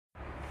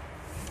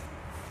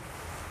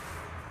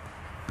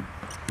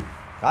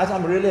Guys,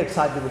 I'm really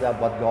excited about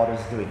what God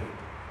is doing.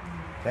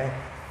 Okay?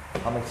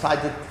 I'm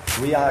excited.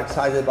 We are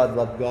excited about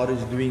what God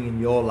is doing in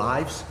your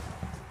lives.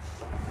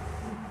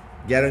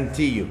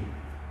 Guarantee you.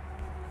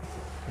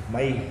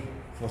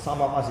 For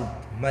some of us,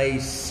 it may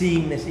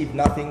seem as if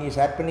nothing is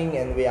happening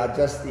and we are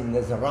just in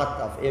this rut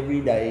of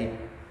every day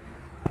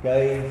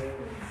going,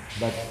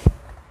 but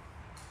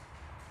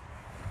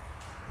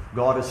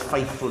God is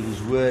faithful.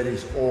 His word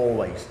is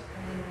always.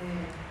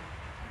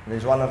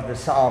 There's one of the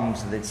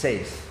Psalms that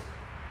says,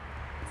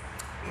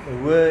 the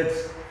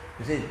words,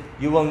 it says,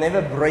 you will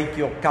never break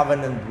your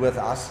covenant with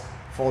us,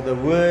 for the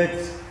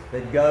words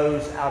that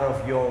goes out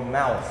of your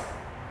mouth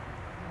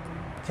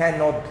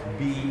cannot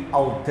be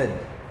altered.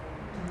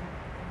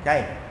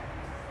 Okay?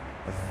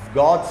 If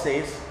God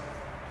says,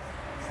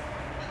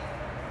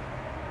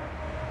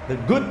 the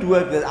good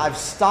work that I've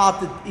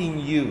started in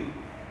you,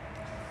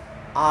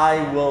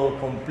 I will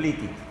complete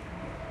it.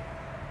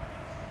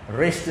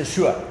 Rest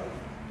assured,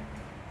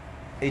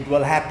 it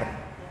will happen.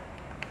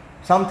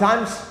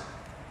 Sometimes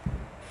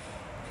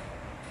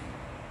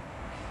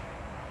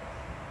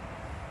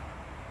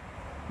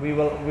we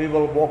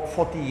will walk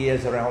 40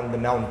 years around the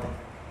mountain.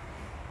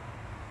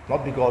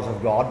 Not because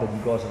of God, but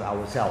because of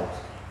ourselves.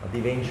 But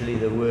eventually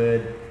the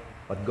word,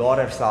 what God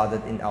has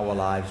started in our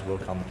lives will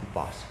come to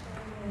pass.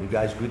 You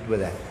guys good with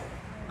that?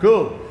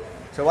 Cool.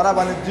 So what I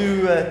want to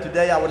do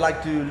today, I would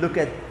like to look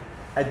at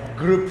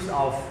groups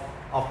of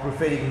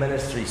prophetic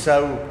ministry.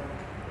 So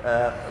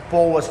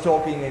Paul was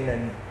talking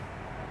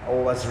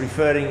or was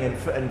referring in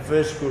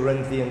 1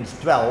 Corinthians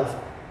 12.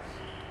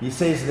 He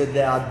says that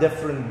there are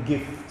different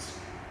gifts.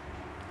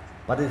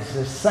 But it's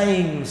the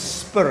same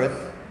Spirit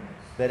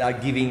that are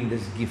giving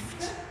this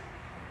gift.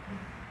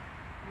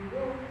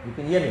 You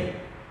can hear me?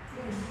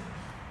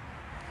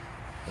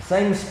 The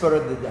same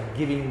Spirit that are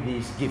giving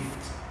these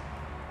gifts.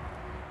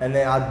 And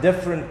there are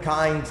different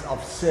kinds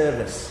of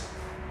service.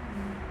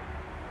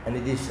 And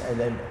it is, and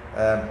then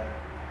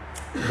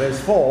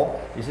verse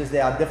 4, it says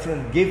there are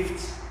different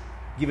gifts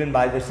given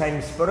by the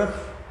same Spirit.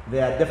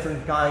 There are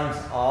different kinds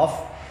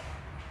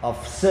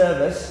of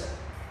service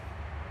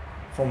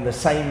from the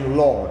same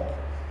Lord.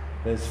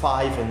 Verse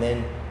 5 and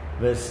then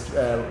verse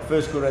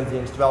 1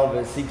 Corinthians 12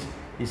 verse 6,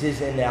 he says,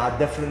 and there are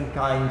different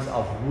kinds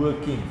of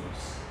workings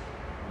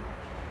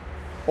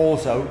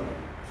also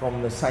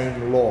from the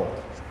same Lord.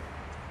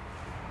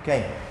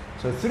 Okay,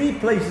 so 3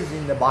 places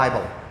in the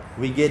Bible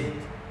we get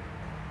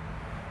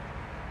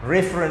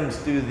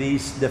reference to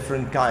these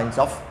different kinds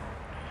of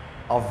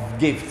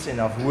gifts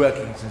and of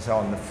workings and so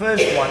on. The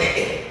first one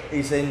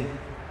is in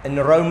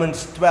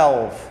Romans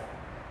 12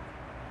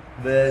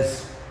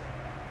 verse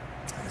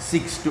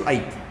 6 to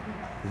 8.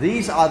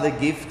 These are the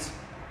gifts.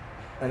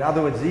 In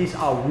other words, these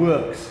are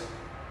works.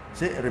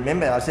 See,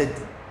 remember I said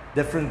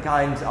different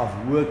kinds of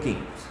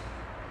workings.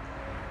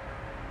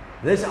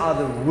 These are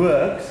the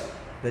works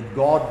that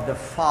God the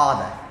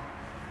Father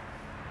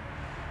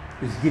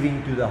is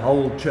giving to the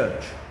whole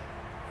church.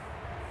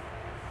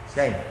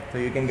 Okay, so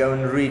you can go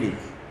and read it.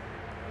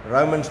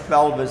 Romans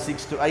 12 verse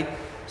 6 to 8.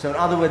 So in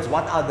other words,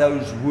 what are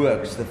those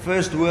works? The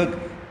first work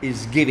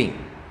is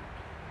giving.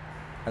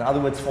 In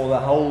other words, for the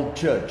whole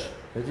church.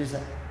 This is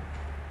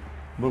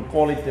we'll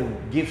call it a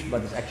gift,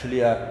 but it's actually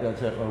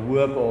a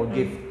work or a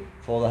gift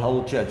for the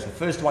whole church. The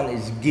first one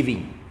is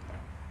giving.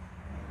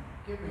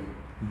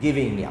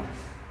 Giving, yeah.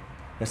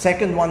 The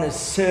second one is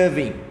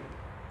serving.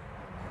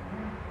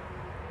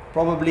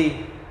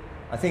 Probably,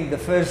 I think the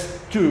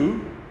first 2,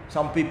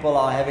 some people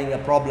are having a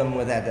problem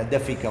with that, a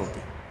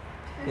difficulty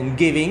in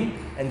giving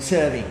and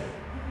serving.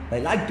 They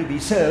like to be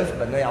served,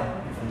 but they are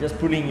just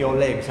pulling your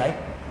legs, eh?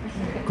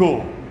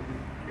 Cool.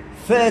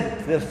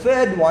 The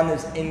third one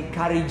is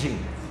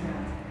encouraging.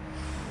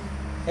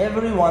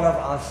 Every one of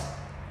us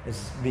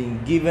is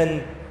being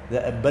given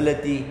the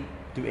ability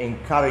to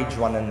encourage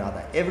one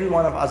another. Every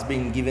one of us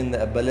being given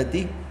the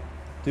ability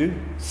to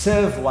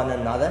serve one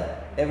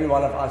another. Every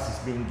one of us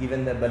is being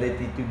given the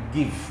ability to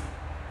give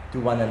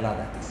to one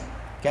another.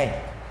 Okay.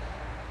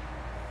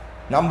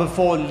 Number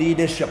 4,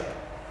 leadership.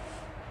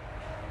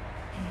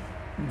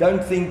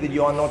 Don't think that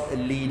you are not a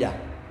leader.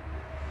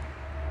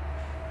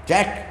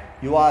 Jack,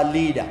 you are a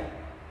leader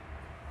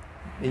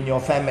in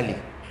your family.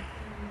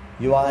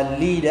 You are a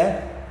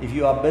leader. If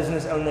you are a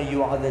business owner,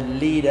 you are the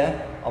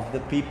leader of the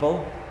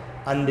people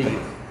under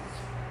you.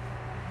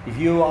 If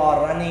you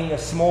are running a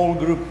small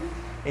group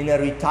in a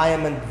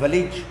retirement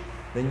village,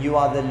 then you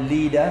are the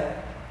leader.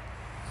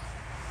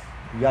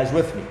 You guys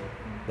with me?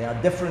 There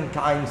are different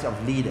kinds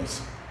of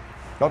leaders.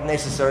 Not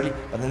necessarily,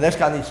 but in this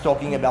case it's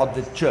talking about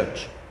the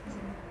church.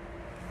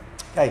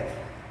 Okay.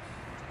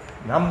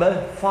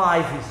 Number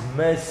 5 is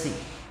mercy.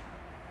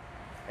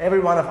 Every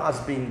one of us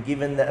been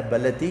given the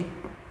ability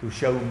to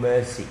show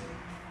mercy.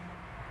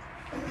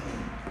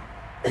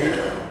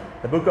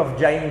 The book of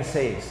James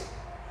says,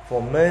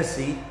 for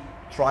mercy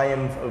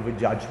triumph over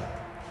judgment.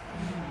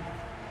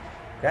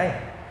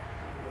 Okay?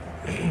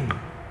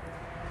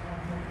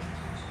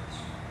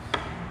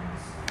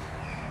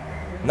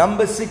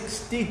 Number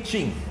 6,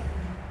 teaching.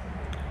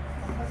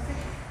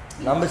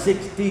 Number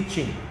 6,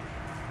 teaching.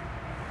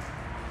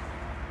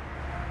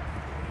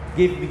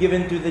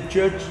 given to the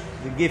church?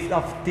 The gift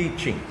of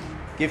teaching,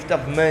 gift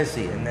of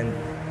mercy, and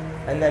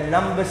then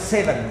number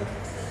 7,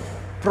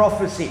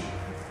 prophecy.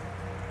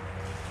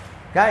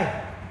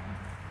 Okay?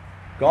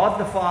 God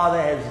the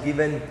Father has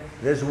given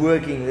this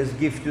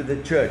gift to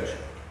the church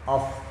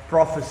of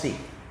prophecy.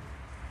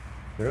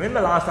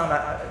 Remember last time,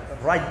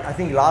 I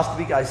think last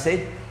week I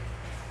said,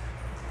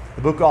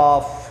 the book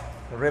of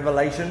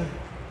Revelation,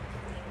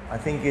 I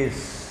think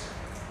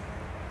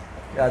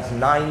that's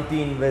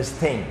 19 verse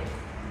 10.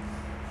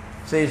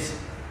 Says,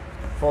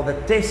 for the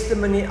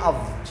testimony of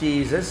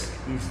Jesus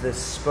is the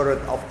spirit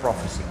of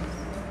prophecy.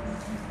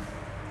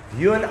 If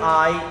you and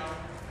I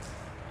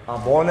are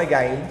born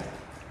again,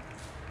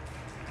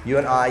 you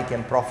and I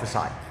can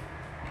prophesy.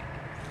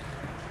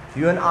 If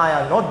you and I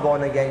are not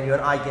born again, you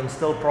and I can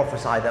still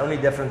prophesy. The only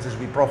difference is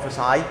we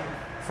prophesy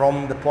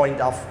from the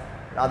point of,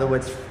 in other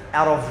words,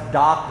 out of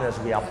darkness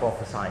we are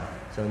prophesying.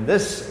 So in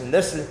this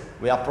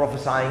we are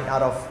prophesying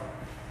out of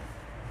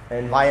an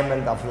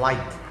environment of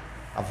light,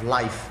 of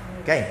life.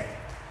 Okay,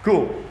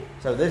 cool.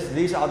 So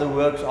these are the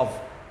works of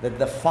that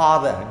the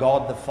Father,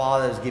 God the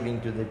Father, is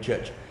giving to the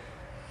church.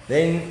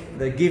 Then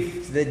the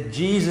gifts that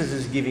Jesus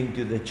is giving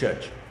to the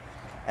church,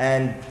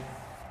 and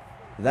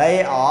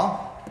they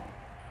are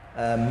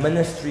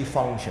ministry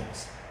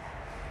functions.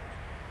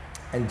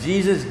 And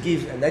Jesus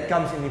gives, and that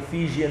comes in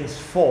Ephesians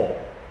 4.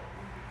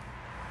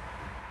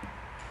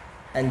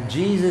 And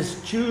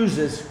Jesus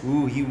chooses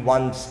who He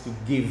wants to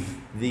give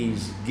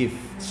these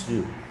gifts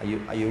to.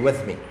 Are you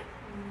with me?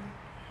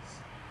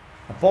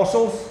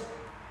 Apostles,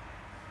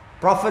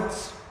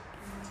 prophets,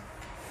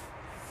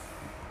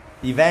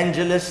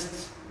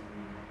 evangelists,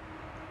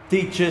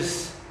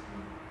 teachers,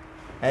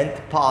 and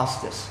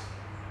pastors.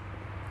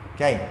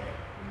 Okay.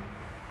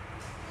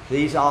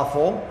 These are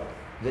for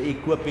the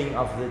equipping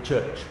of the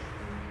church.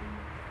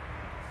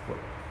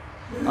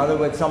 In other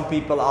words, some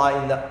people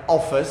are in the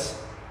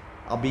office,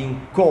 are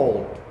being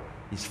called.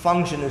 His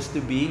function is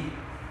to be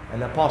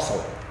an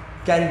apostle.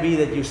 Can be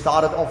that you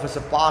started off as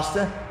a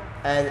pastor,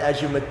 and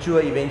as you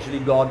mature, eventually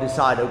God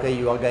decide, okay,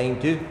 you are going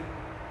to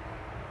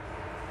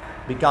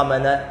become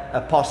an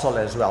apostle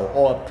as well,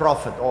 or a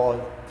prophet,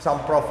 or some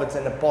prophets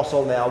and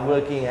apostle, they are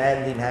working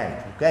hand in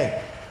hand.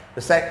 Okay.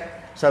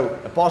 So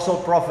apostle,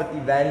 prophet,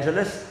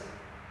 evangelist,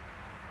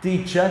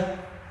 teacher,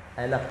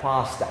 and a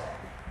pastor.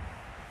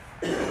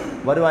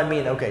 What do I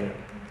mean? Okay,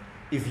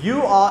 if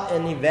you are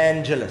an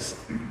evangelist,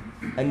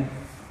 and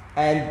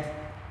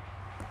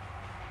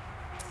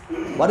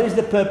what is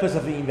the purpose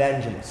of an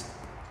evangelist?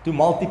 To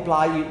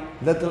multiply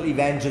little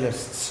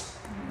evangelists.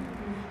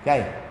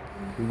 Okay,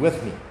 you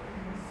with me?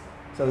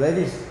 So that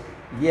is,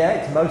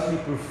 it's mostly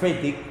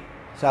prophetic.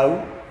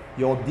 So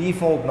your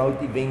default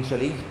mode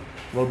eventually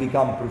will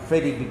become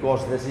prophetic,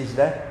 because this is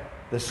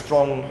the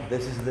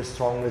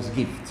strongest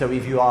gift. So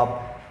if you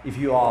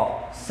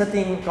are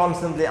sitting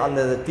constantly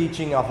under the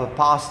teaching of a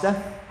pastor,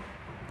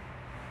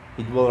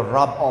 it will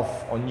rub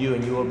off on you,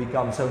 and you will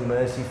become so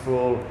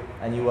merciful,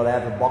 and you will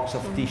have a box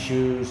of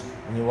tissues,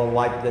 and you will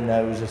wipe the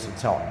noses and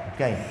so on.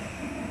 Okay.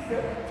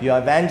 If you are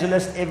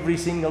evangelist, every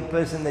single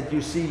person that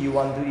you see, you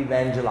want to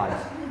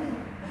evangelize.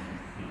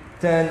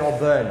 Turn or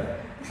burn.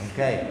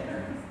 Okay.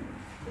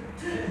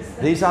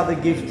 These are the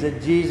gifts that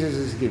Jesus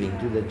is giving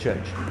to the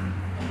church.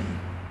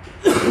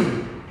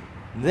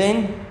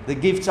 Then the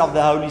gifts of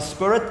the Holy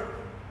Spirit.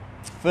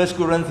 1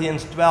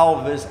 Corinthians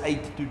 12 verse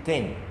 8 to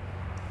 10.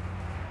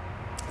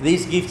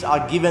 These gifts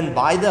are given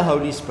by the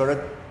Holy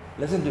Spirit.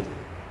 Listen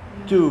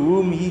to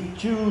whom He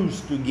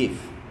chooses to give.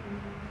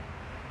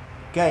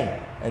 Okay.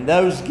 And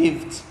those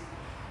gifts,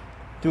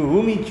 to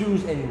whom He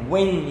chooses and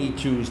when He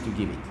chooses to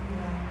give it.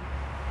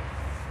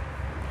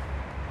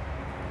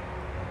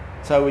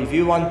 So if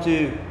you want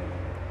to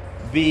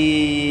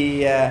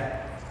be,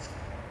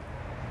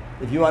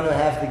 if you want to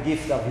have the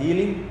gift of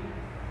healing,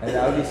 and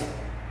the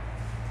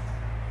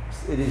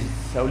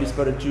Holy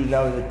Spirit choose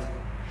now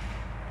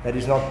that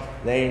is not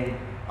there.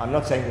 I'm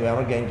not saying we are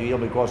not going to heal,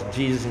 because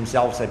Jesus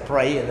Himself said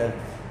pray, and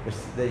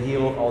the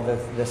heal or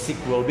the sick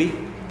will be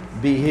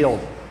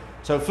healed.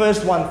 So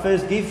first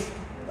gift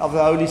of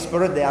the Holy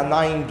Spirit, there are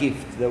 9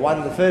 gifts.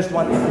 The first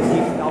one is the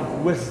gift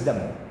of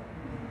wisdom.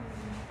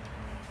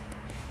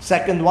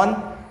 Second one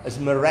is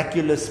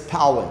miraculous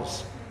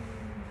powers.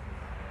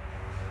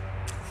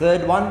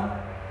 Third one,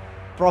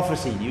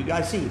 prophecy. You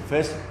guys see,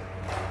 first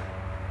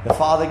the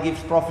Father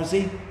gives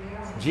prophecy,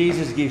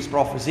 Jesus gives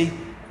prophecy,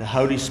 the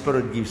Holy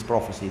Spirit gives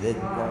prophecy. In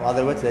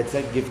other words, that's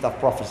a gift of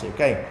prophecy.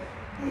 Okay.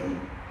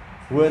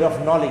 Word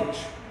of knowledge.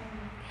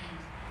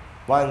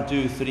 1,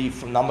 2, 3.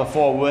 Number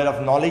 4, word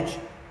of knowledge.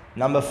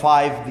 Number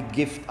 5, the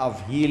gift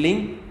of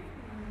healing.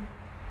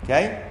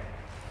 Okay.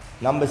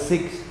 Number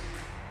 6,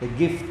 the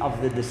gift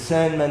of the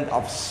discernment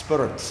of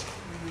spirits.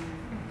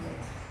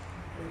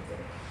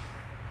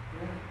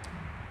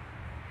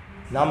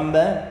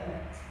 Number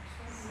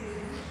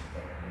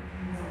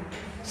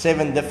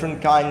 7,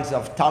 different kinds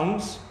of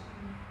tongues.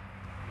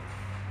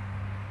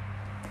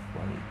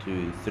 1,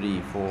 2,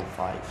 3, 4,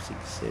 5,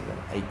 6, 7,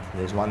 8.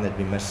 There's one that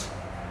we miss.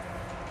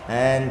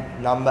 And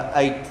number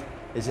 8,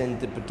 is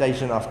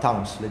interpretation of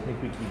tongues. Let me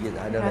quickly get,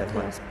 I don't have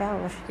my... Miraculous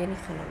powers, jy nie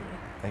genoem nie.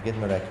 I get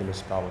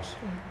miraculous powers.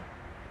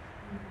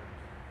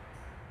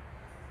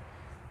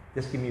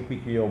 Just give me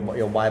quickly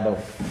your Bible.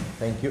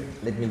 Thank you.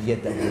 Let me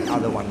get the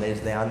other one.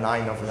 There are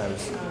 9 of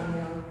those.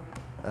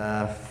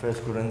 1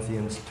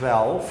 Corinthians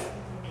 12.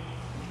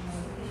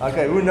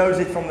 Okay, who knows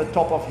it from the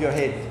top of your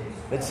head?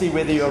 Let's see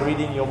whether you're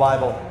reading your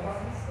Bible.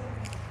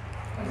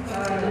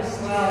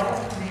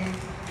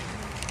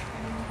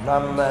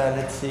 Number,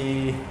 let's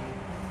see,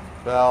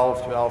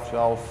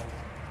 12.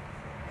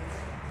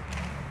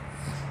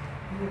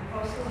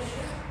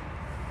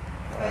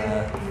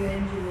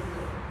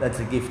 That's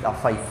a gift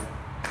of faith.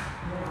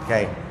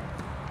 Okay.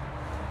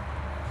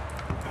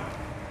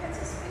 That's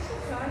a special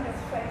kind of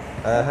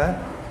faith.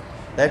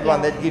 That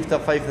one, that gift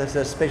of faith, that's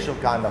a special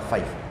kind of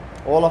faith.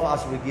 All of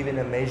us were given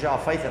a measure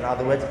of faith. In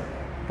other words,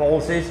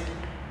 Paul says,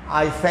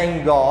 I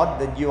thank God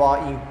that you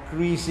are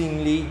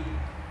increasingly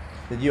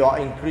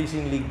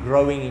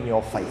growing in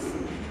your faith.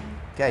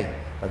 Okay,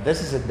 but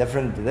this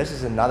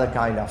is another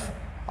kind of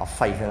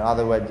faith. In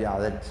other words,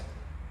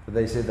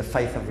 they say the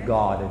faith of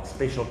God, a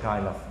special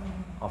kind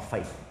of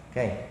faith.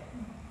 Okay,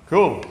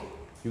 cool.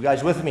 You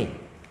guys with me?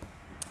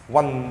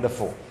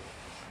 Wonderful.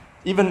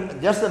 Even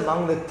just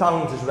among the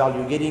tongues as well,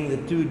 you're getting the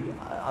two.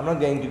 I'm not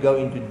going to go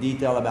into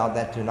detail about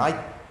that tonight.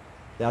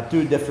 There are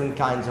 2 different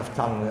kinds of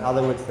tongue. In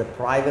other words, the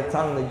private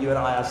tongue that you and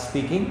I are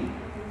speaking,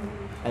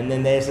 and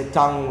then there's a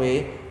tongue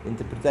where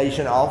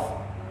interpretation or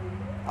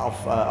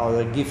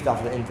the gift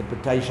of the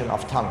interpretation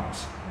of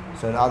tongues.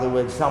 So in other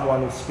words,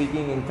 someone is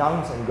speaking in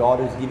tongues and God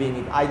is giving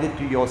it either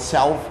to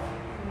yourself,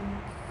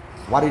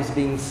 what is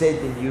being said,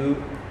 and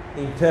you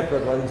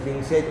interpret what is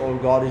being said, or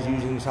God is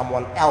using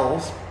someone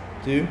else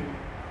to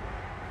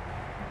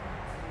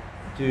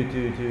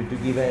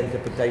give an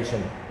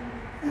interpretation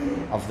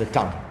of the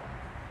tongue.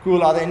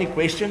 Cool, are there any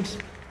questions?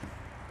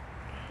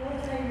 What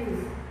are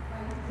you?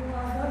 You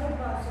are not a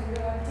pastor, you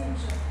are a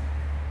teacher.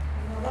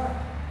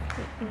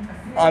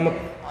 You know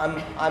what?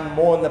 I'm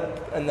more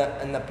in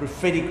the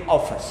prophetic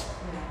office.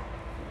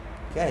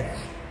 Okay.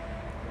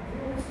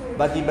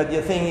 But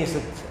the thing is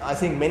that I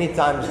think many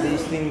times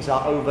these things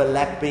are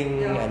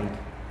overlapping and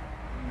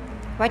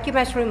What you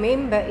must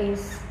remember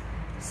is,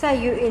 say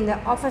you're in the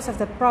office of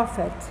the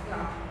prophet,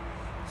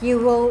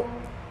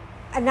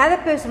 another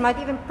person might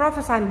even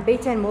prophesy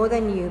better and more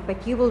than you,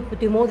 but you will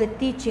do more the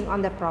teaching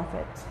on the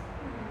prophet.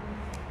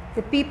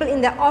 The people in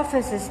the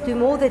offices do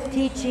more the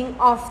teaching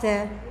of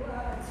the,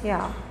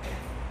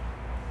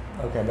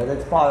 Okay, but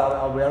that's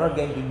part. We are not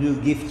going to do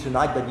gifts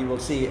tonight, but you will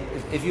see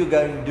if you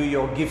go and do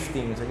your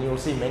giftings, and you will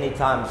see many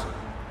times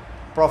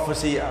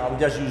prophecy. I'm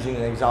just using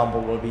an example.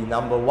 Will be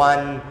number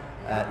 1.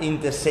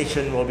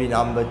 Intercession will be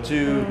number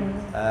 2.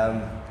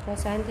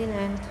 That's hand in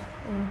hand.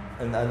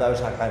 And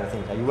those are kind of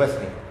things. Are you with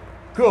me?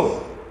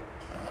 Cool.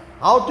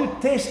 How to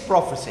test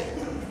prophecy?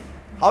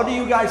 How do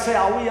you guys say?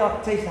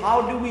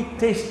 How do we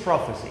test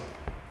prophecy?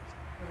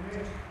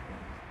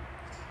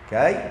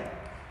 Okay.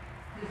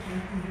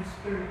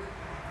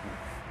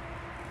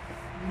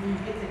 You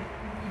get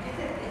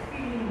that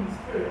feeling in the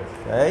spirit.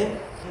 Okay.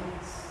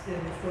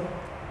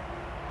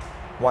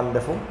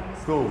 Wonderful.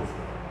 Cool.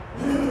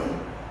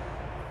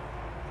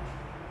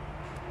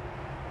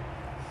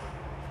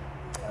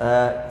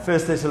 1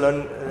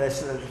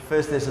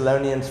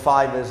 Thessalonians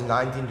 5 verse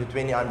 19 to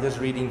 20. I'm just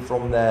reading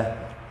from the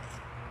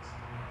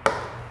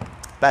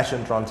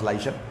Passion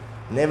Translation.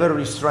 Never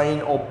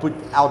restrain or put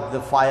out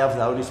the fire of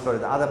the Holy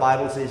Spirit. The other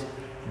Bible says,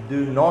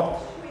 do not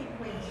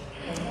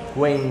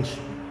quench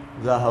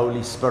the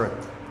Holy Spirit,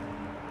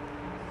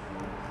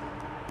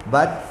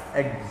 but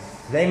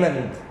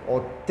examine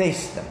or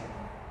test them.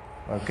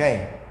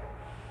 Okay.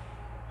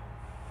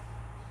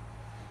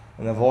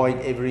 And avoid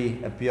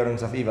every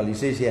appearance of evil. He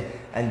says here,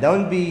 and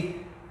don't be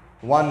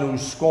one who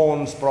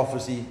scorns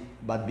prophecy,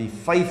 but be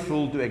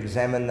faithful to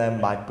examine them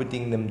by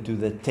putting them to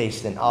the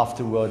test, and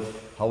afterward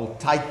hold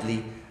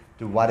tightly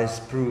to what is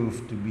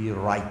proved to be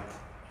right.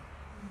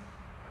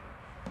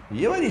 You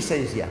hear what he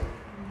says here?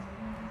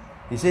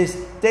 He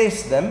says,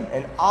 test them,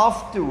 and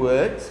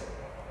afterwards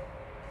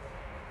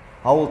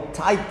hold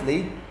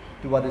tightly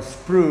to what is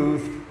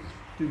proved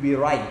to be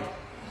right.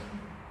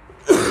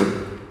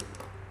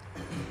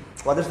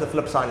 What is the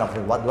flip side of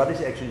it? What is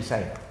he actually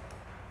saying?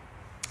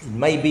 It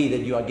may be that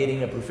you are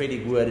getting a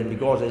prophetic word, and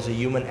because there's a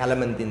human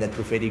element in that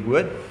prophetic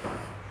word,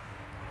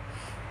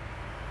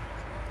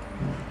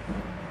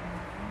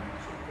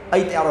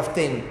 8 out of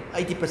 10,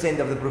 80%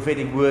 of the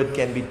prophetic word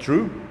can be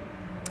true,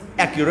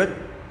 accurate,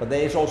 but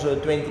there is also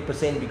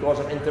 20% because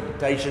of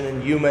interpretation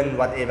and human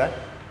whatever,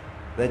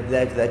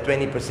 that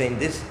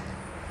 20% is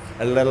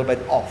a little bit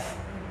off.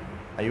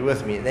 Are you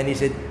with me? And then he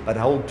said, but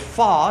hold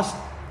fast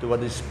to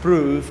what is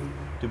proved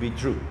to be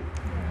true.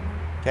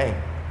 Okay.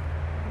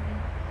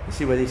 You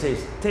see what he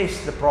says?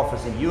 Test the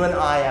prophecy. You and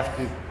I have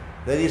to,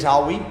 that is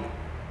how we,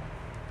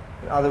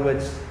 in other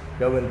words,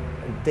 go and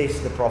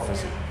test the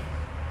prophecy.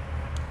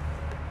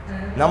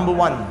 Number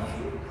 1.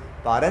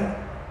 Pardon?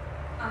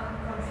 I'm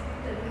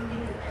confused.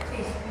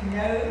 We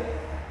know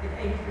that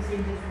 80%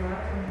 is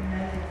right and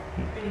another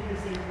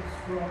 20% is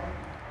wrong.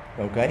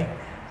 Okay?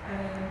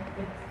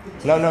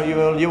 But No,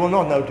 you will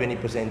not know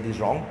 20% is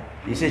wrong.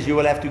 He says you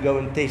will have to go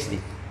and test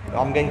it.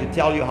 I'm going to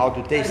tell you how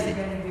to test it.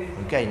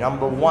 Okay,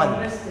 number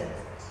one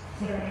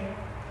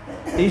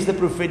is the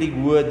prophetic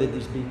word that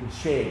is being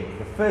shared.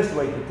 The first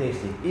way to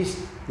test it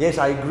is, yes,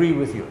 I agree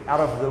with you. Out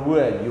of the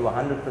word, you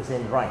are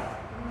 100% right.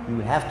 You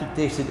have to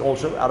test it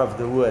also out of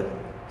the word.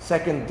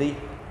 Secondly,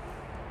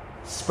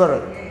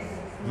 spirit.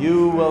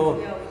 You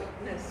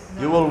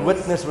will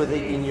witness with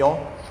it in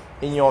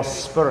your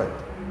spirit.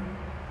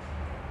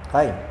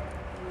 Okay.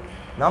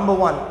 Number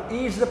one,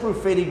 is the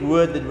prophetic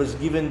word that was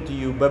given to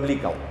you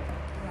biblical?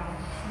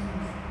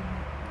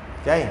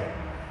 Okay.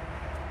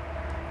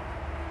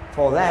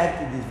 For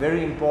that, it is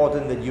very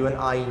important that you and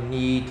I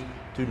need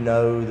to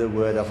know the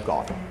word of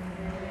God.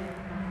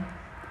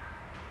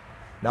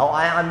 Now,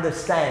 I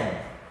understand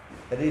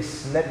that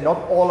is not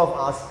all of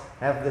us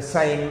have the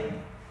same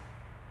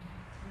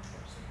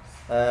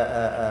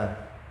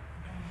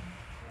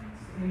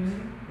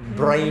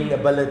brain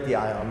ability.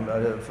 I'm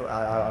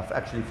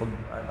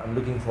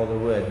looking for the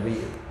word.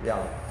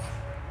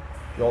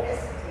 Your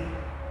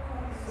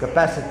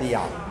capacity.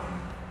 Yeah.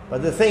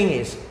 But the thing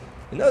is,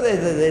 you know,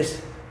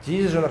 there's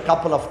Jesus in a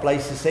couple of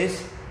places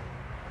says,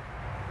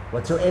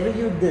 whatsoever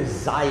you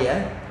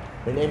desire,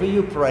 whenever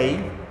you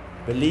pray,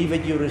 believe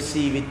it, you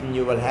receive it, and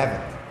you will have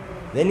it.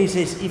 Then he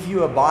says, if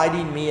you abide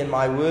in me and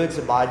my words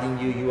abide in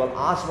you, you will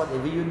ask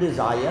whatever you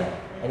desire,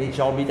 and it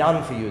shall be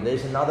done for you.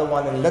 There's another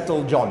one in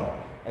Little John,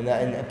 in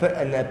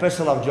the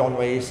Epistle of John,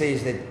 where he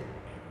says that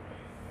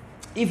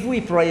if we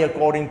pray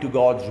according to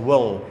God's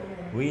will,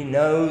 we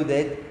know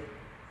that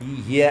He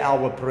hears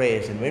our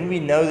prayers. And when we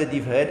know that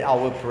He's heard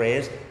our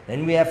prayers,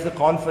 then we have the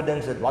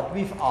confidence that what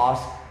we've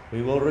asked,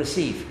 we will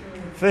receive.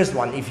 First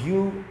one, if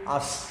you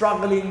are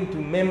struggling to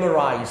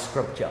memorize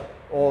Scripture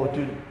or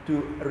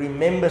to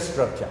remember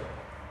Scripture,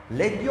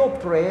 let your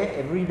prayer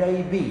every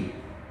day be,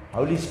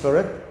 Holy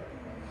Spirit,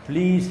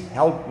 please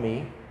help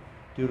me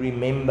to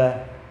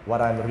remember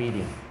what I'm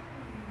reading.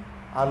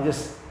 I'm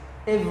just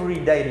every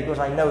day, because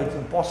I know it's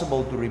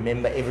impossible to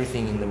remember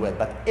everything in the Word,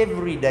 but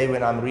every day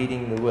when I'm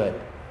reading the Word,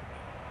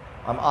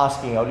 I'm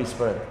asking Holy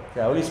Spirit,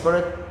 say, Holy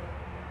Spirit,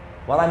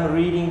 what I'm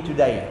reading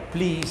today,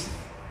 please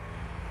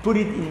put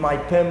it in my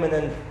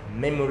permanent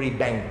memory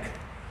bank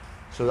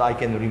so that I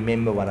can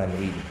remember what I'm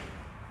reading.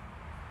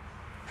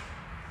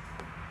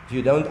 If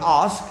you don't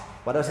ask,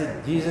 what does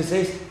it? Jesus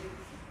says,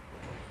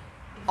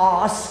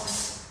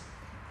 asks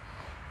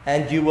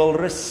and you will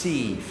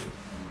receive.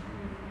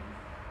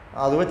 In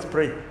other words,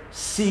 pray,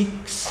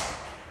 seeks,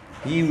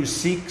 he who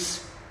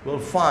seeks will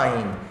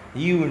find.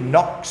 He who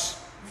knocks,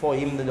 for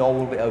him the door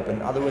will be open.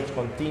 In other words,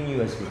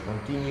 continuously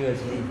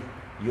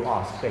you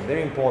ask. Okay,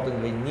 very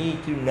important, we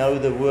need to know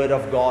the Word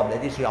of God.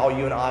 That is how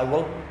you and I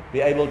will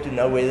be able to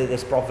know whether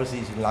this prophecy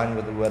is in line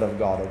with the Word of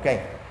God.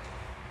 Okay,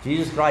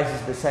 Jesus Christ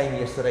is the same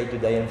yesterday,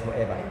 today and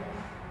forever.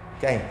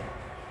 Okay,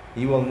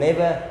 He will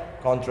never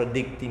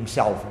contradict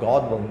Himself.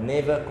 God will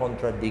never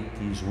contradict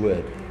His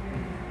Word.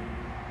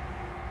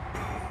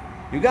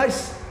 You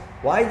guys,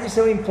 why is it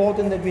so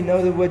important that we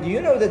know the Word? Do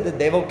you know that the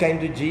devil came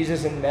to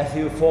Jesus in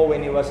Matthew 4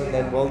 when he was in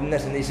that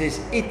wilderness and he says,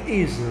 it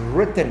is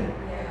written.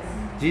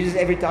 Jesus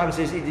every time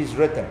says, it is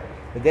written.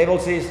 The devil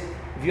says,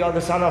 if you are the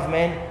Son of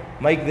Man,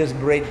 make this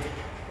bread,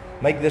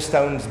 make the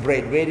stones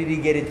bread. Where did he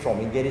get it from?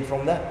 He get it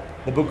from the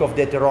book of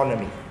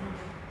Deuteronomy.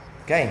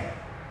 Okay.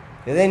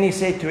 And then he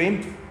said to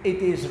him, it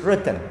is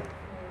written.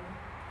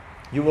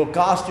 You will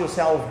cast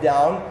yourself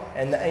down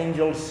and the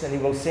angels, and he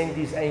will send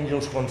his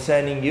angels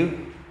concerning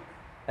you,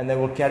 and they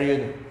will carry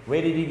you.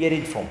 Where did he get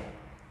it from?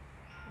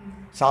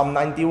 Psalm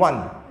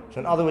 91. So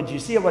in other words, you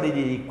see what he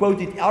did. He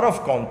quoted out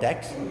of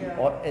context,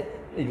 or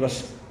it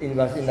was in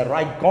the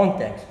right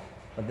context.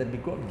 But that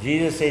because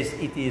Jesus says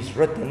it is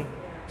written.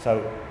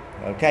 So,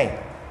 okay,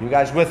 you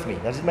guys with me?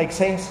 Does it make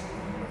sense?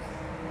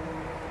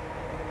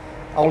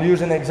 I'll use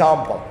an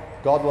example.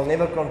 God will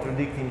never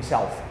contradict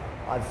Himself.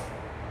 It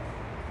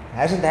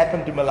hasn't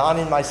happened to Milan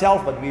and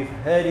myself, but we've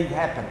heard it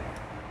happen.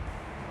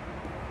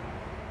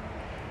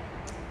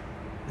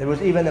 There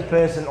was even a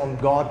person on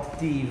God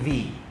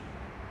TV.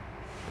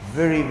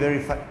 Very, very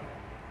fun.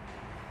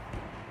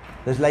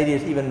 This lady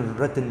has even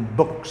written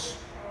books.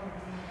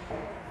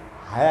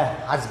 Her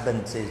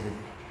husband says it.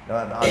 No,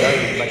 I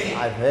don't, but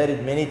I've heard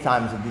it many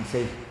times. That it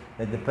says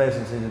that the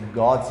person says that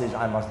God says,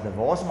 I must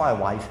divorce my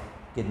wife,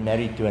 get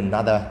married to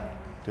another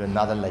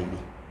lady.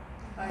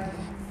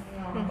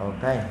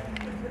 Okay.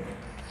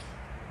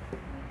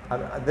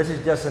 This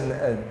is just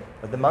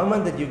at the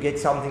moment that you get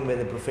something where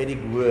the prophetic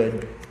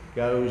word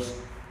goes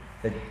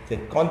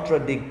that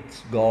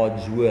contradicts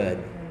God's word,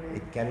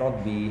 it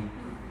cannot be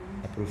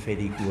a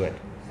prophetic word.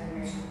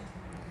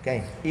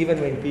 Okay.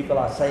 Even when people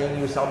are saying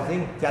you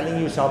something,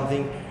 telling you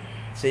something,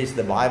 it says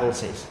the Bible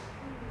says.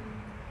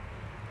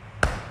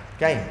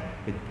 Okay.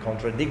 It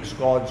contradicts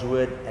God's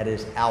word, it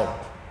is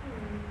out.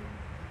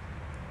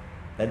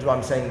 That's why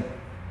I'm saying,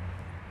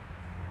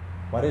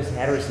 what is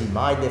heresy?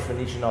 My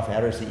definition of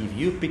heresy. If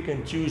you pick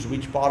and choose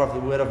which part of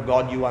the Word of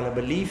God you want to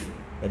believe,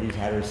 that is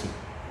heresy.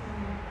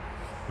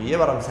 You hear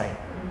what I'm saying?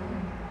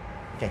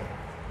 Okay.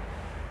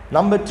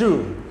 Number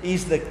 2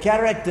 is the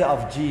character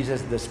of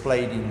Jesus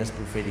displayed in this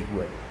prophetic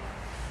word.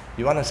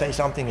 You want to say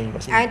something?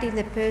 And in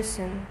the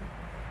person.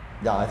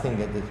 Yeah, I think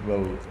that it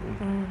will.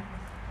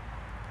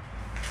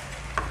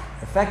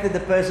 The fact that the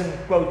person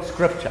quotes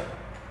scripture.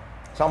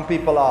 Some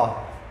people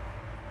are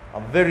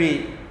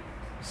very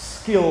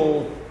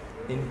skilled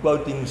in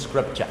quoting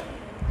scripture.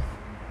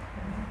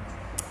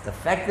 The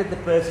fact that the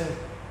person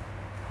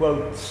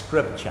quotes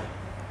scripture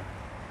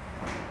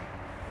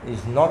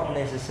is not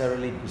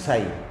necessarily to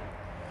say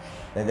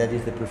that that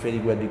is the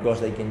prophetic word,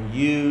 because they can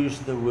use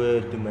the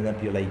word to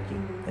manipulate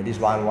you. That is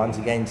why I once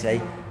again say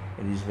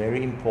it is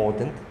very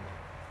important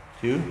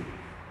to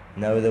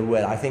know the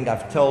word. I think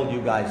I've told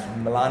you guys,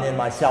 Melania and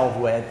myself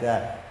were at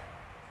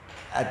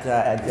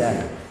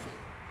the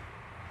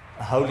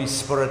Holy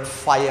Spirit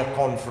Fire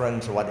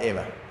Conference or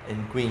whatever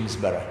in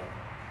Queensborough.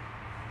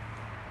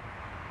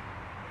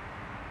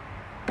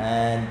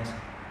 And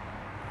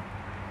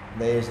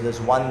there's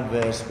this one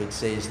verse which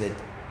says that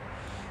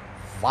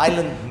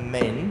violent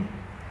men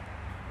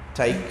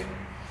take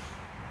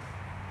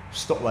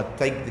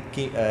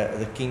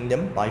the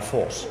kingdom by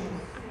force.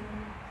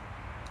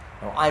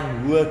 Now,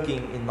 I'm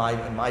working in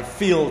my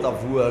field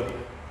of work.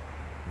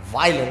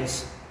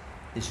 Violence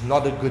is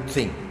not a good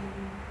thing.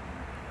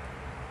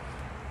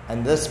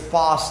 And this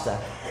pastor,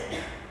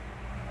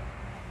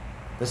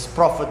 this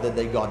prophet that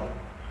they got,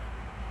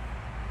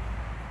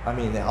 I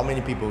mean, how many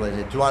people was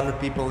it? 200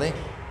 people there?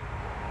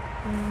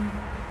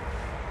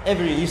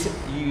 He's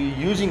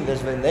using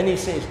this, and then he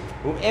says,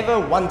 whoever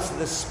wants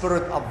the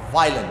spirit of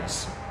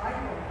violence,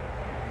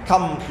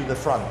 come to the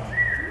front.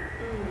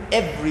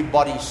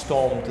 Everybody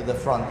stormed to the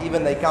front.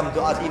 Even they come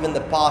to us, even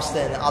the pastor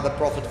and other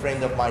prophet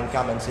friend of mine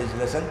come and says,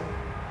 listen,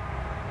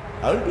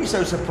 don't be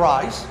so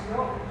surprised.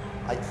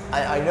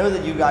 I know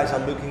that you guys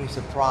are looking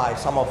surprised.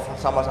 Some of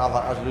us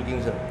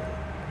looking surprised.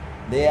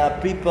 There are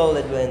people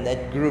that were in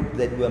that group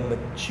that were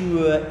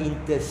mature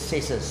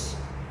intercessors.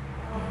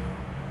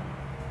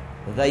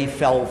 They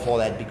fell for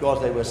that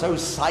because they were so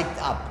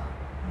psyched up.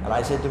 And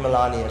I said to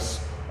Melania,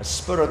 a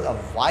spirit of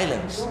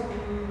violence.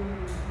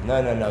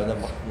 No.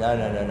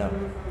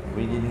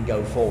 We didn't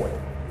go forward.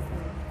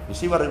 You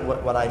see what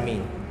I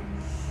mean?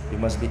 You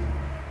must be. In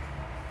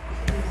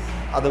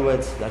other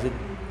words, does it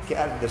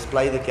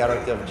display the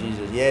character of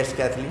Jesus? Yes,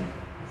 Kathleen?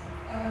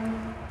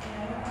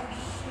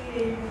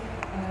 Actually,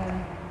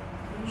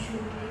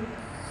 recently,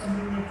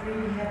 something that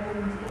really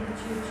happened in the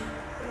church,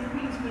 in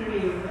Queensbury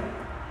area,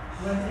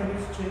 One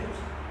Parish Church,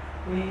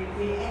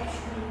 we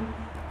actually,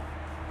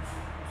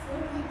 4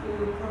 people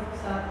were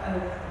prophesied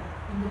over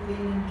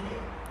independently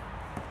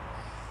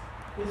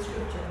with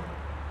scripture.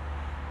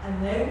 And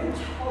they were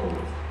told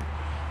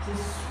to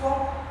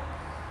swap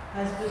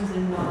husbands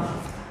and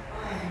wives.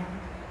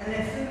 And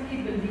they simply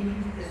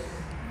believed this.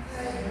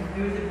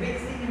 There was a big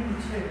thing in the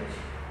church.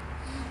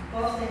 The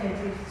pastor had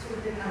to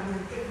sort it out in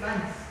 8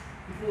 months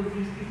before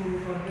these people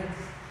were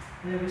convinced.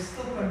 And they were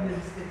still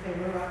convinced that they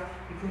were right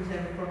because they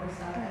were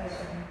prophesied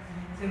over.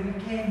 So we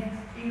can,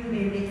 even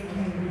their death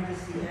can be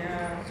deceived.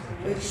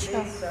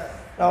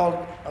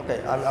 No, okay,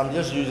 I'm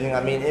just using,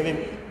 I mean, even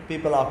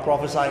people are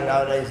prophesying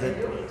nowadays that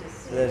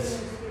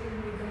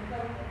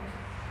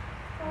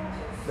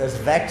this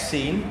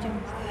vaccine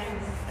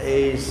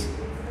is,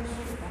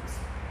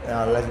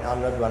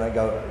 I'm not going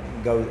to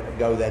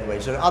go that way.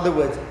 So in other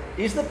words,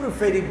 is the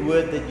prophetic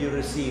word that you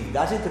receive,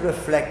 does it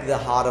reflect the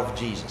heart of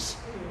Jesus?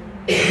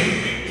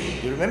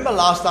 You remember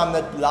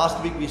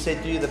last week we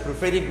said to you the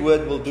prophetic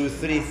word will do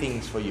 3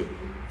 things for you.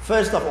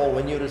 First of all,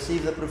 when you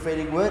receive the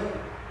prophetic word,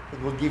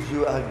 it will give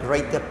you a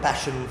greater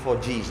passion for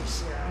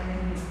Jesus.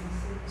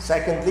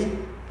 Secondly,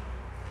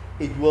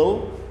 it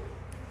will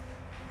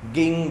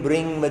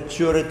bring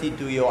maturity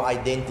to your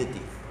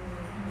identity.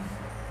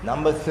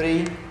 Number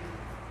 3,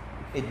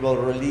 it will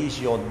release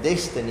your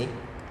destiny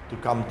to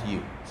come to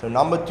you. So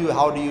number 2,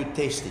 how do you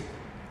test it?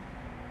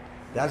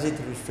 Does it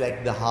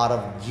reflect the heart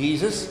of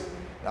Jesus?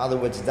 In other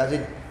words, does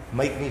it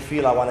make me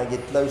feel I want to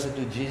get closer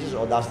to Jesus,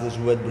 or does this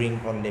word bring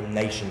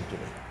condemnation to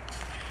me?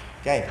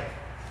 Okay.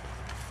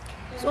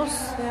 So,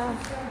 yeah.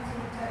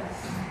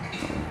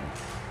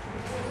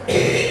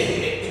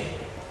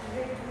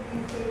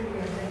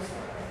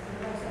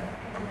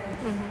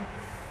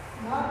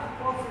 Not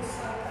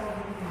prophesied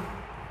over me.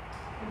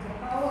 And the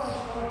power of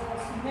God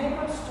was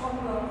never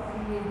stronger on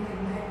me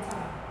than that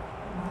time,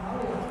 in my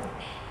whole life.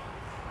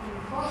 And he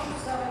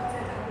prophesied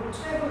that I would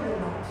travel a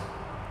lot.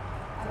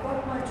 I got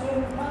my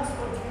German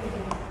passport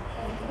ready,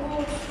 and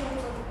all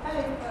sorts of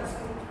papers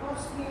would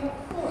cost me a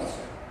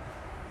fortune.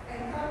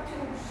 And up to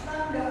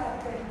Slander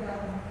up and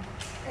down.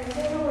 And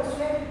then I was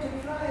ready to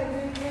fly, and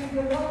then came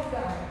the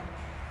lockdown.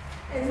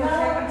 And now I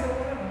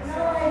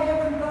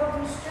haven't got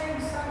the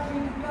strength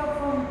cycling to go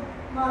from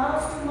my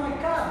house to my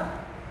car.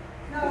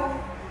 Now,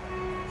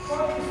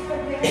 God is the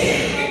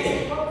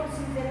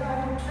prophecy that I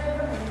will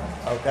travel a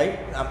lot. Okay.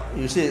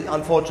 You see,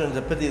 unfortunately,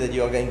 it's a pity that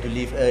you are going to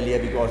leave earlier,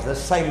 because the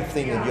same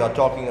thing that you are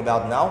talking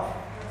about now,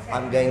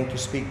 I'm going to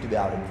speak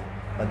about it.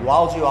 But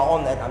whilst you are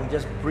on that, I'm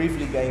just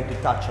briefly going to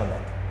touch on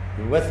that.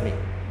 You with me?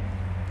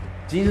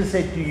 Jesus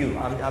said to you,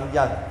 I'm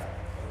just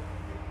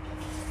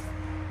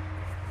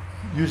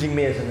using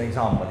me as an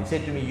example. He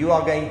said to me, you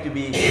are going to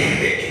be,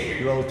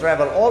 you will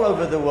travel all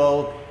over the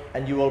world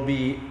and you will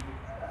be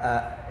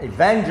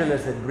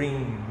evangelists that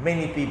bring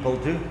many people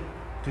to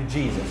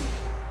Jesus.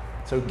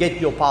 So get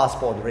your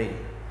passport ready.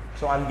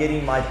 So I'm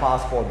getting my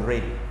passport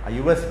ready. Are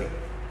you with me?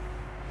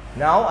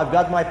 Now I've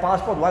got my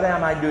passport. What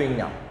am I doing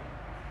now?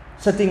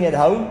 Sitting at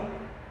home,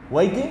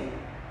 waiting?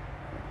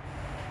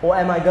 Or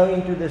am I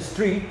going to the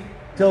street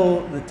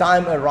till the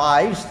time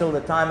arrives, till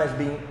the time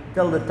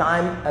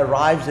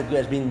arrives that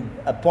has been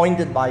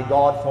appointed by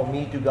God for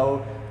me to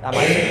go? Am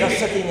I just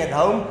sitting at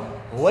home,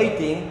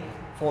 waiting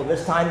for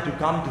this time to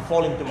come to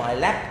fall into my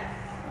lap?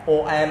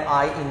 Or am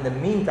I, in the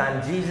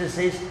meantime, Jesus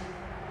says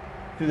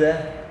to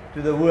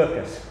the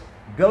workers,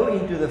 go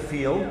into the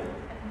field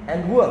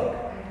and work.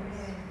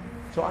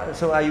 So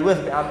are you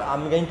with me?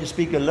 I'm going to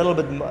speak a little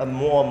bit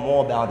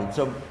more about it.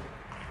 So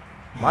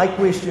my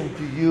question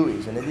to you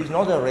is, and it is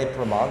not a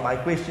reprimand, my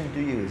question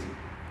to you is,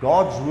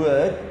 God's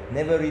word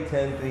never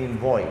returned to him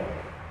void.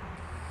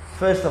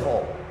 First of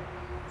all,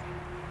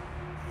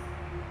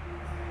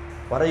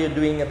 what are you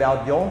doing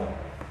about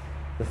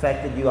the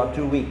fact that you are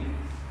too weak?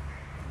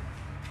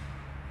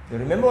 You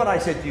remember what I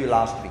said to you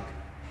last week?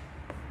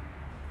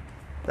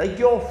 Take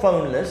your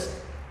phone list,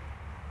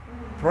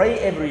 pray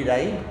every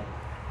day,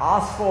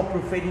 ask for a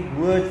prophetic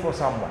word for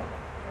someone,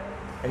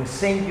 and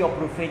send your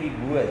prophetic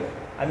word.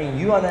 I mean,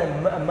 you are in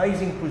an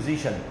amazing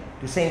position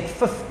to send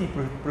 50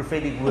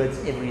 prophetic words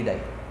every day.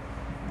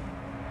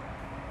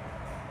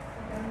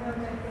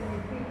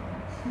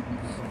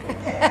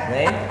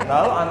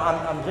 No,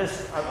 I'm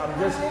just.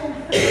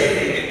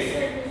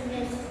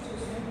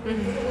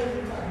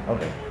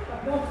 Okay.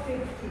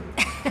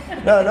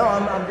 No,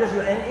 I'm just.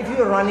 And if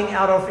you're running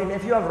out of, and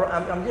if you have,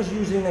 I'm just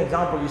using an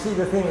example. You see,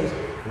 the thing is,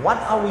 what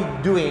are we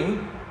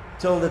doing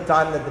till the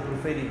time that the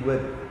prophetic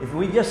word? If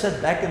we just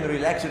sit back and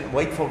relax and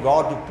wait for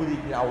God to put it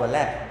in our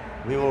lap,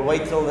 we will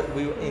wait till that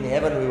in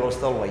heaven we will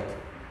still wait.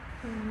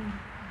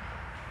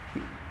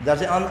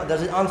 Does it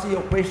answer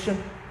your question?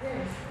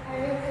 Yes, I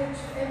have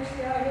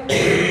to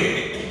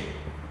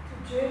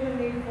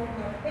Germany for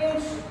my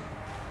pension.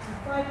 I'm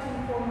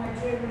fighting for my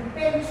German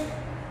pension.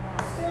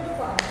 I'm still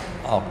fighting.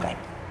 Okay.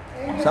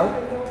 So?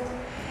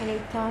 And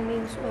it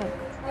timings work.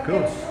 I Cool.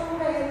 get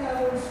stronger and I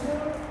will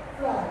still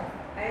fly.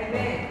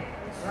 Amen.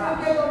 Still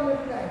get on the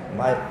plane.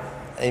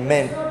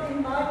 Amen. It's not in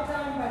my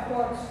time, but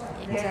God's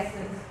time.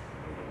 Exactly.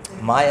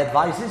 My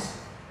advice is,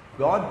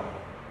 God,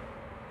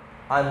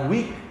 I'm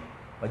weak,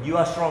 but you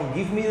are strong.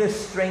 Give me the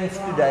strength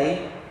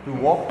today to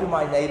walk to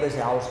my neighbor's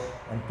house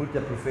and put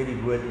the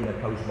prophetic word in a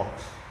post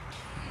box.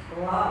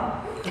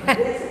 Wow.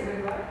 That's a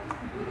good one.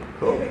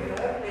 Cool.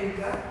 There you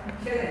go.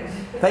 Challenge.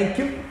 Thank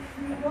you.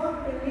 You won't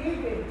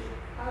believe it.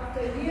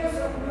 After years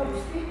of not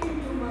speaking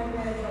to my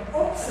neighbor,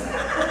 oops.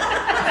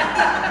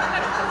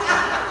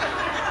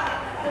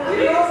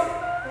 The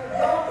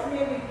dog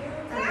nearly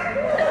killed me.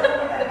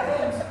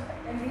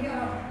 And we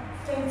are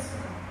friends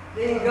now.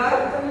 There you go.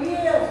 For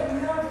years, you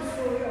know the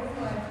story of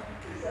mine.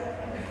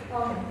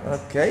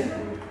 Okay.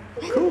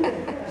 Cool.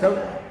 So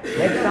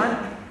next time,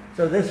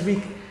 so this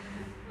week,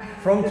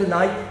 from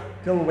tonight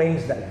till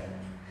Wednesday,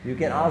 you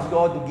can ask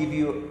God to give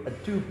you a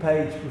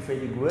 2-page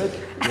prophetic word.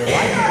 You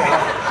write it down,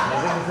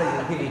 and Wednesday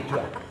you give it to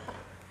him.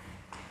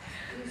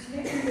 He's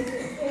living with an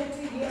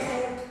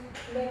 80-year-old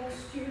black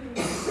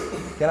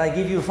student. Can I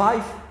give you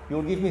 5?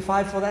 You'll give me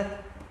 5 for that?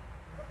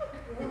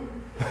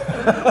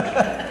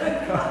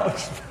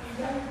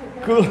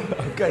 Cool.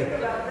 Okay.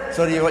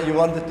 Sorry, what you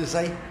wanted to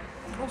say?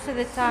 Also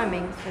the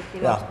timings that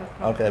you Yeah.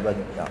 Okay, but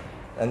yeah.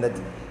 And that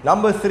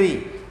number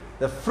 3,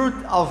 the fruit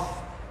of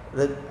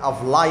the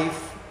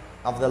life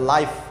of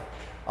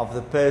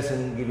the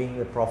person giving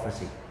the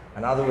prophecy.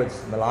 In other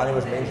words, Melanie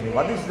was mentioning,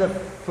 what is the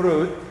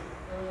fruit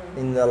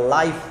in the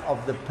life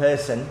of the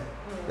person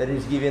that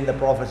is giving the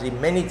prophecy?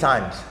 Many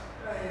times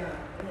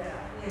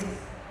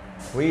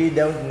we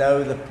don't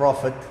know the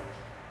prophet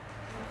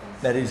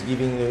that is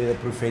giving you the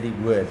prophetic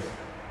word.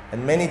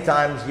 And many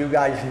times you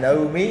guys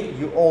know me,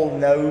 you all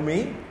know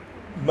me,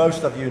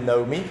 most of you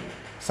know me,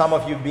 some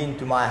of you have been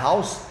to my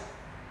house.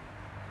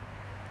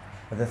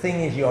 But the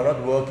thing is, you are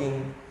not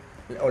working,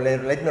 or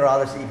let me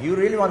rather say, if you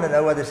really want to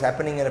know what is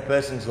happening in a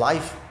person's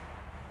life,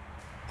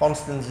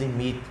 constantly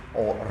meet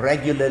or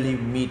regularly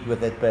meet with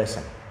that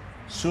person.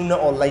 Sooner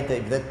or later,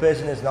 if that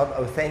person is not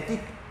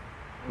authentic,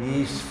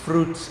 these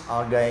fruits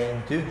are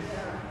going to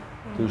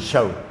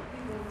show.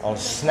 I'll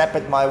snap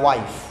at my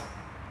wife,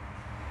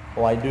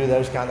 or I do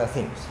those kind of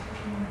things.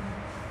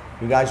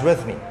 You guys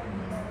with me?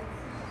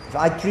 If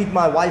I treat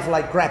my wife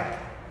like crap,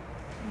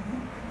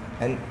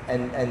 and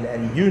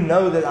you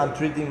know that I'm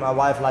treating my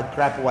wife like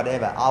crap or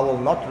whatever, I will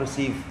not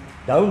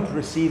don't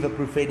receive a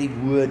prophetic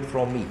word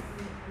from me.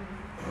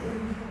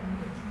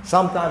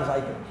 Sometimes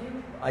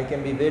I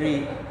can be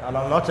very, and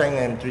I'm not saying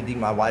I'm treating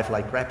my wife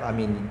like crap, I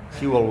mean,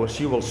 she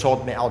will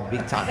sort me out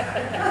big time.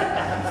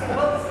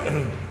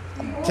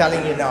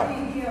 Telling you now.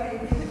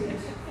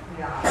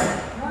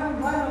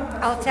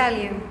 I'll tell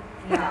you.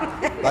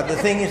 Yeah. But the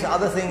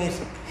other thing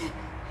is,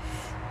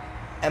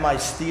 am I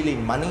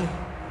stealing money?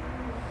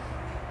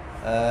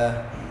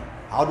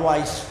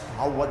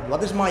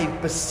 What is my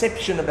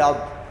perception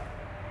about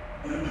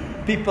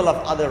people of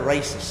other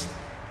races?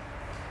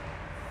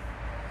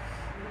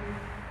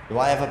 Do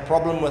I have a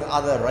problem with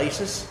other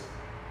races?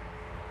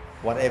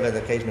 Whatever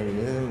the case may be,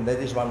 that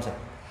is one thing.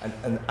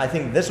 And I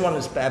think this one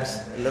is perhaps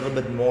a little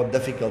bit more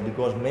difficult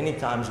because many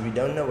times we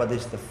don't know what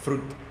is the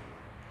fruit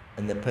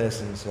in the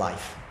person's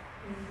life.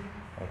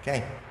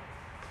 Okay,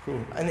 cool.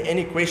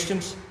 Any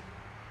questions?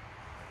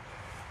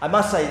 I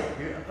must say,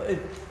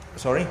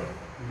 sorry?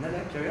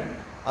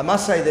 I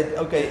must say that,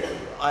 okay,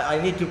 I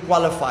need to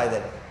qualify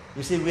that.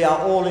 You see, we are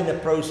all in the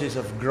process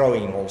of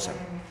growing also.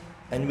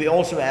 And we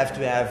also have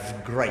to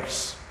have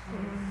grace.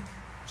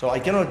 So I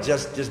cannot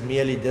just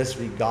merely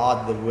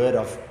disregard the word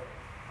of,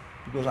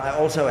 because I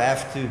also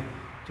have to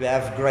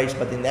have grace,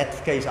 but in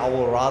that case I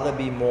will rather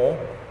be more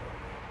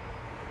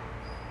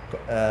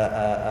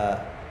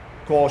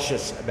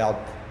cautious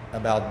about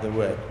the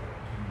word.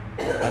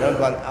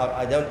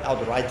 I don't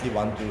outrightly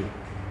want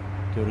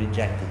to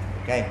reject it.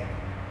 Okay.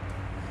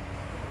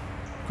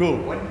 Cool.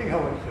 One thing I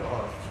wanted to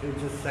ask, you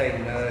just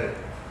say no,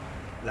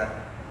 like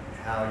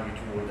how you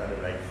towards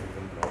other races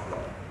and blah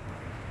blah.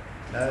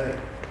 No,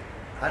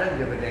 I don't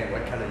give a damn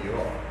what colour you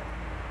are.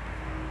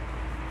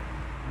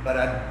 But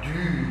I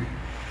do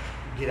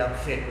get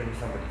upset when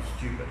somebody's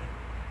stupid.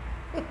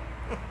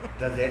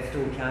 Does that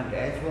still count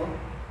as well?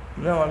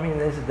 No, I mean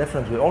there's a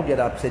difference. We all get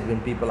upset when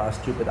people are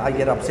stupid. I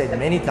get upset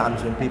many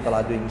times when people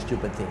are doing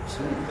stupid things.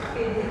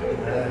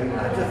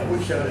 I just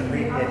wish I was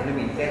reading that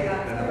living text.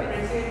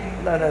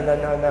 No.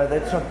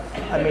 That's not.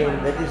 I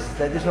mean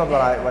that is not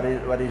what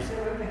is.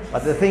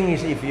 But the thing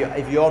is,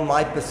 if your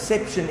my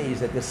perception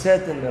is that a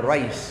certain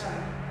race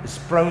is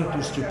prone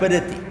to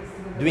stupidity,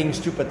 doing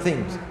stupid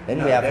things,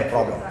 then we have a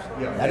problem.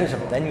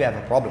 Then you have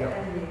a problem.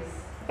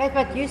 But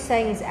what you're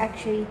saying is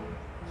actually,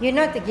 you're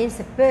not against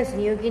the person,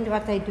 you're against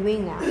what they're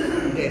doing now.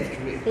 That's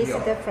correct. There's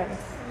a difference.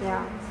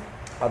 Yeah.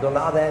 But on the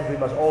other hand, we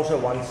must also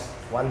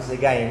once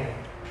again,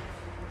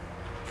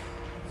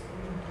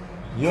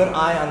 you and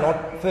I are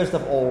not, first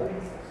of all,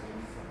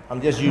 I'm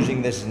just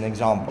using this as an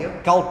example.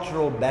 Yep.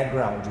 Cultural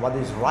backgrounds, what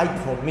is right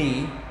for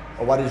me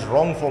or what is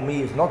wrong for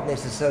me is not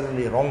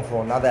necessarily wrong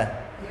for another,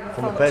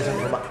 from a person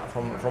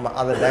from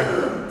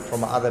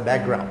another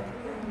background.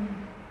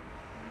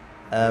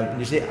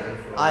 You see,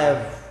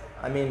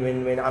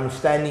 when I'm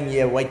standing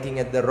here waiting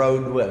at the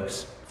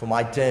roadworks for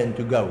my turn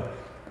to go,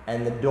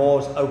 and the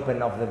doors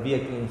open of the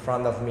vehicle in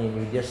front of me, and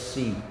you just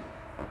see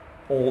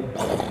all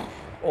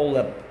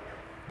the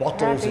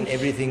bottles and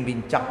everything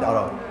being chucked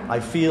out. I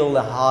feel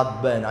the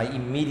heartburn. I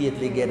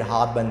immediately get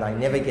heartburn. I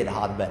never get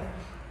heartburn,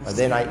 but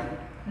then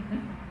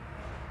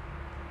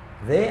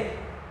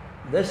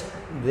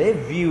their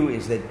view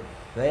is that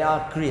they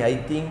are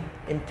creating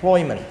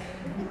employment.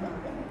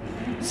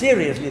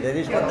 Seriously, that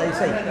is what they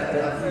say.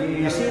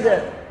 You see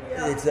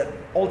it's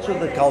also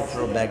the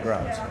cultural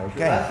backgrounds.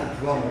 Okay.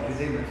 It's wrong because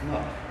then it's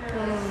not.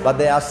 But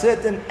there are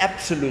certain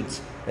absolutes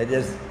that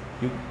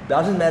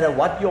doesn't matter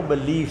what your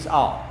beliefs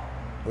are,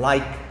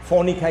 like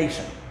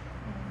fornication,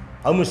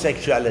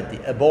 homosexuality,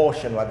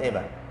 abortion,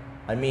 whatever.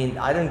 I mean,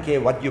 I don't care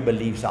what your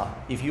beliefs are.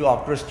 If you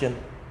are Christian,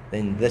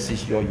 then this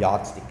is your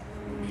yardstick.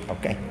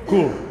 Okay,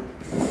 cool.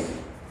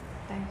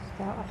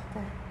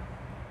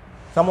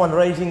 Someone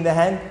raising the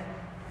hand?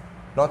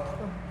 Not?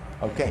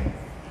 Okay.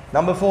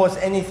 Number 4 is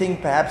anything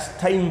perhaps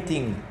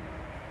tainting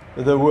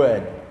the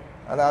word.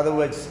 In other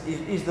words,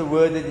 is the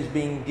word that is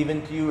being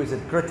given to you, is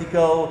it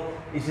critical?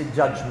 Is it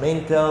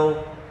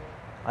judgmental?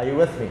 Are you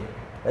with me?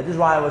 That is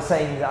why I was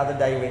saying the other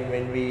day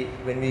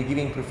when we're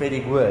giving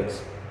prophetic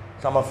words,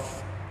 some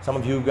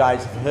of you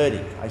guys have heard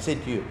it. I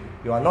said to you,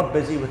 you are not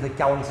busy with a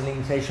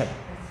counseling session.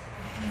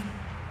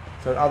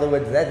 So in other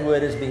words, that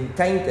word is being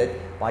tainted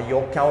by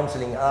your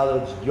counseling, in other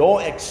words,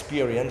 your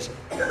experience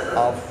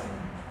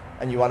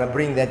and you want to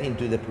bring that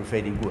into the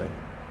prophetic word.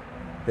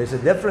 There's a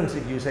difference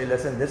if you say,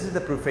 listen, this is the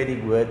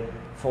prophetic word.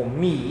 For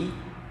me,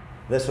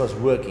 this was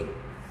working.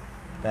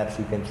 Perhaps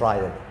you can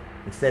try that.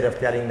 Instead of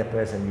telling the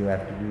person you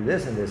have to do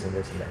this and this and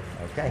this and that.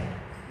 Okay?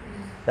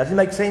 Does it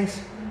make sense?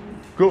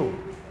 Cool.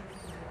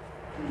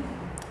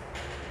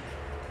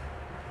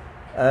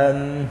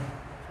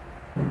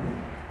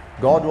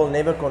 God will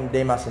never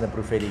condemn us in a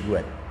prophetic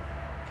word.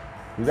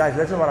 You guys,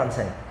 listen what I'm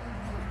saying.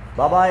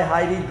 Bye-bye,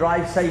 Heidi.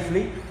 Drive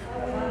safely.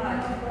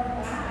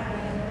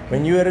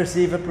 When you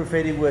receive a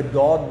prophetic word,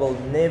 God will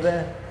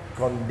never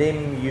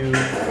condemn you in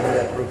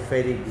a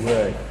prophetic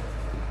word.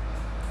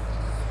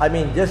 I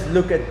mean, just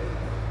look at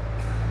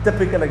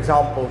typical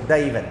example,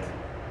 David.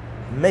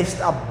 Messed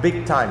up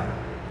big time.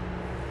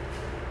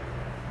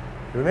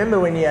 Remember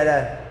when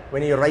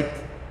he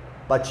raped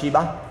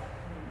Bathsheba?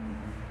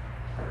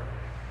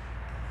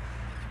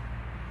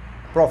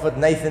 Prophet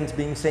Nathan's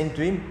being sent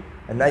to him,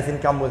 and Nathan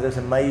come with this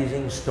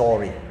amazing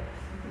story.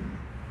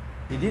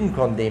 He didn't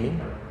condemn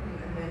him.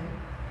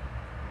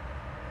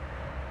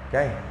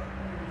 Okay?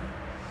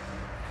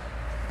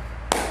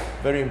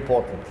 Very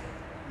important.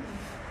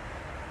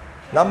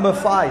 Number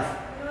 5.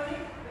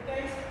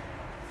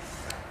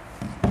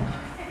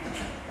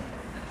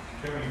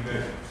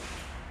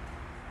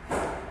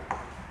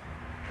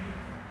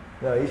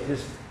 No, he's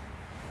just.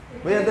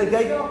 Where the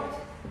gate?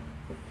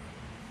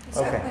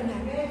 Okay.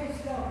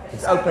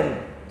 It's open.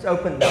 It's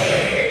open now.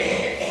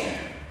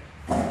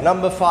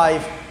 Number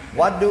 5.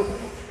 What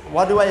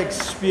do I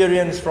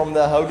experience from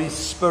the Holy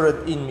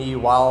Spirit in me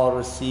while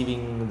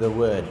receiving the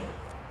word?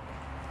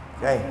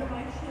 Okay.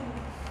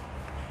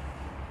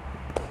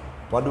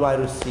 What do I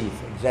receive?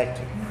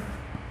 Exactly.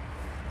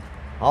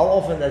 How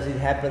often does it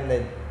happen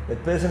that the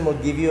person will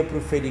give you a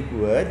prophetic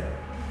word,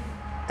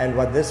 and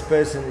what this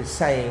person is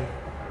saying,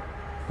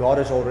 God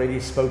has already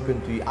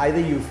spoken to you. Either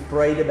you've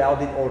prayed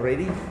about it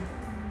already,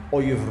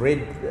 or you've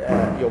read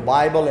your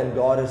Bible and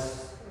God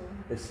is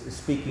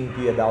speaking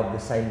to you about the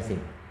same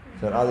thing.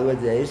 So in other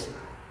words, there is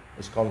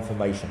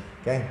confirmation.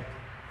 Okay?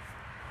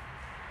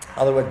 In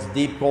other words,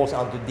 deep calls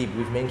unto deep.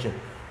 We've mentioned.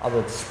 In other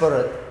words,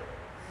 spirit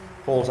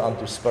calls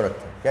unto spirit.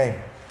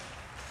 Okay?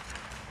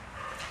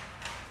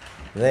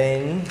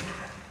 Then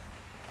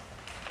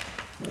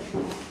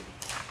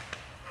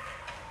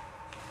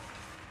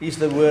is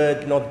the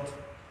word not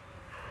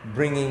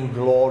bringing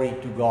glory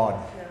to God?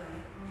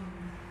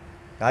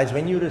 Guys,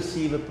 when you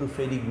receive a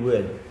prophetic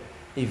word,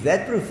 if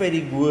that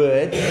prophetic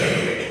word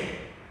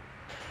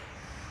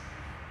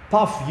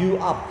puff you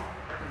up,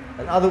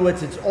 in other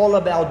words, it's all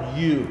about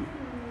you.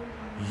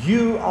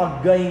 You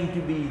are going to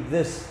be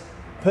this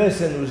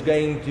person who's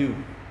going to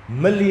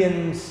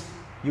millions.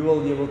 You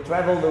will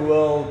travel the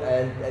world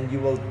and you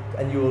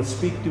will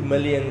speak to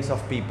millions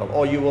of people,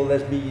 or you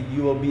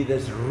will be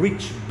this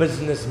rich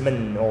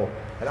businessman.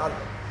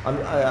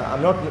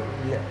 I'm not.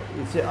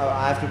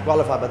 I have to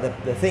qualify, but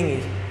the thing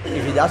is,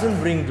 if it doesn't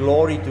bring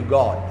glory to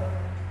God,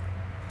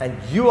 and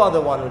you are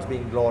the one who's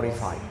being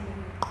glorified,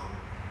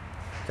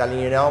 telling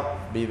you now,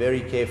 be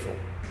very careful.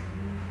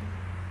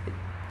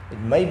 It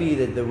may be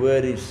that the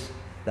word is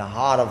the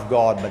heart of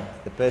God,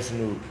 but the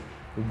person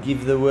who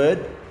gives the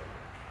word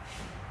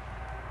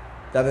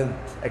doesn't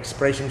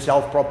express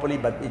himself properly,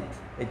 but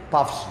it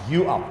puffs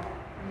you up.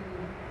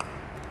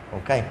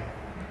 Okay.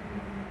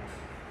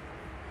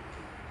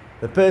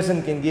 The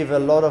person can give a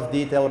lot of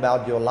detail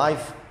about your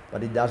life,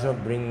 but it does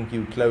not bring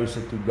you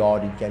closer to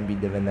God. It can be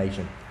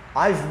divination.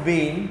 I've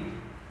been,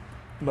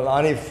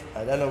 Melanie,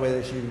 I don't know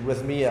whether she's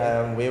with me,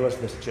 where was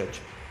this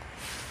church?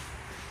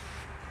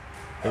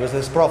 There was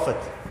this prophet.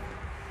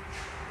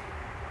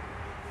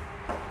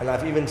 And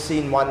I've even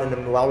seen one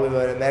while we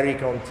were in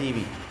America on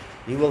TV.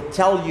 He will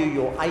tell you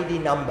your ID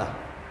number.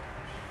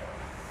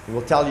 He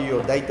will tell you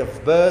your date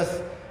of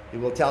birth. He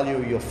will tell you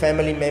who your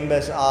family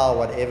members are,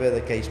 whatever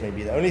the case may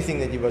be. The only thing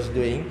that he was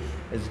doing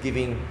is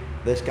giving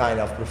this kind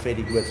of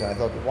prophetic words. And I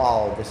thought,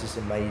 wow, this is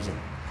amazing.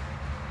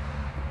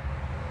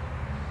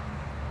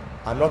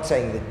 I'm not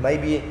saying that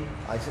maybe,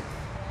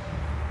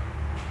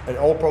 in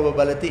all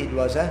probability, it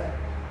was a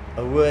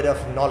word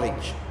of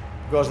knowledge.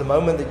 Because the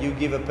moment that you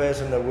give a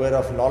person a word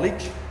of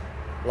knowledge,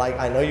 like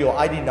I know your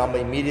ID number,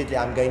 immediately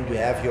I'm going to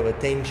have your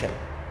attention.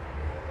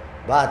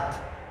 But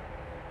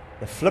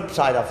the flip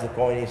side of the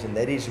coin is, and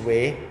that is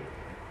where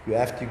you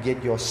have to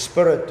get your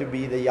spirit to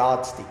be the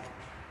yardstick.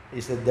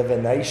 Is it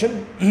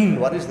divination?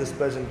 What is this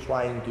person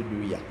trying to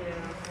do here?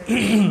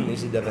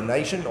 Is it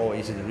divination, or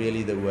is it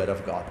really the word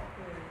of God?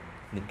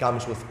 And it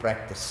comes with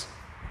practice.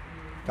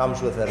 It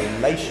comes with a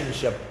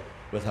relationship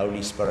with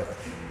Holy Spirit.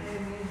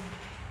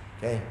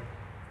 Okay.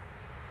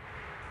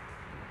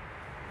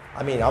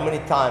 I mean, how many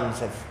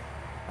times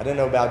I don't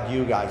know about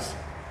you guys,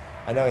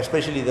 I know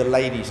especially the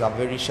ladies are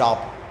very sharp.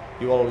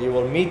 You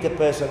will meet a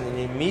person and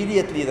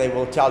immediately they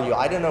will tell you,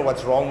 I don't know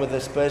what's wrong with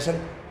this person.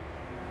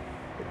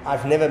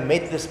 I've never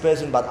met this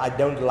person, but I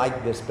don't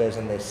like this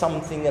person. There's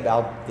something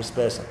about this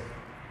person.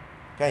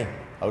 Okay,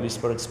 Holy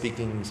Spirit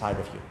speaking inside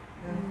of you.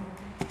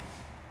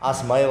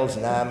 Us males,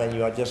 nah man,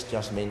 you are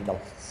just mental.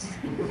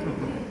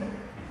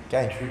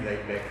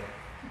 Okay.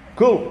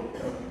 Cool.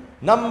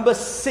 Number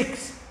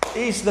 6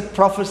 is the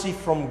prophecy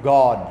from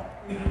God.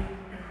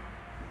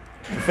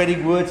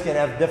 Prophetic words can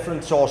have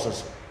different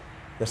sources.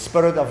 The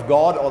Spirit of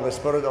God or the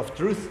Spirit of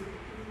truth.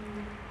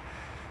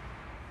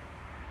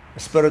 The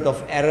spirit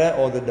of error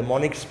or the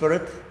demonic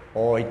spirit,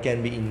 or it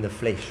can be in the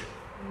flesh.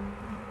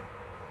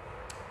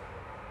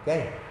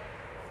 Okay.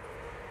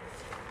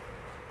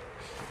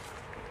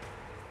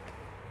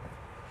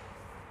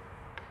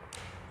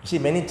 You see,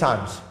 many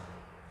times,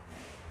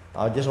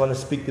 I just want to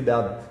speak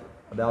about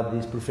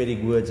these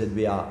prophetic words that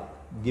we are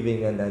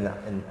giving, and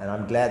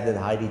I'm glad that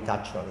Heidi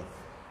touched on it.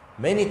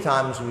 Many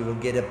times we will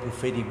get a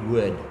prophetic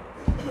word,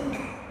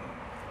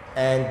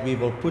 and we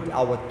will put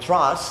our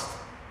trust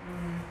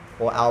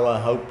or our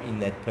hope in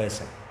that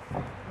person.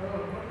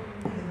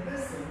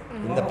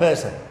 In the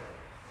person.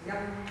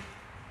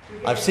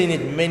 I've seen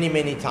it many,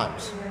 many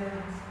times.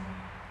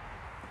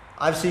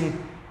 I've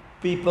seen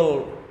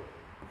people,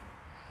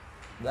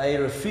 they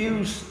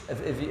refuse,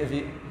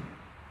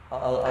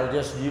 I'll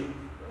just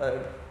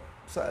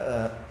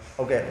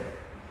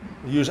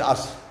use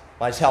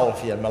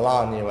myself here,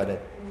 Milan here, whatever.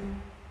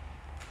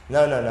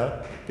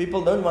 No.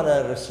 People don't want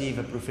to receive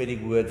a prophetic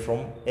word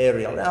from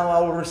Ariel. Now, I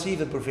will receive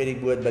a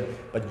prophetic word,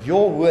 but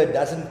your word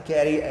doesn't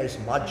carry as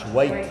much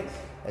weight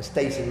as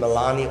Stacey,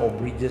 Milani, or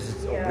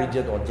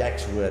Bridget or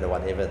Jack's word, or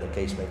whatever the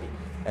case may be.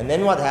 And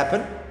then what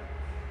happened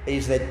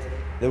is that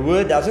the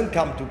word doesn't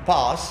come to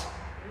pass,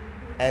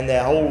 and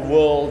their whole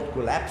world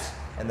collapses,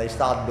 and they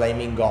start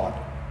blaming God.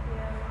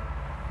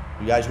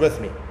 You guys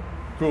with me?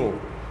 Cool.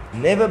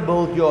 Never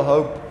build your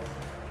hope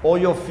or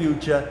your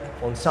future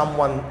on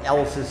someone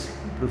else's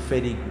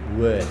prophetic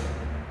word.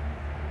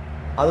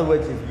 In other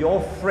words, if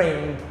your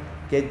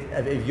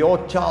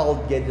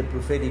child gets a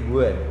prophetic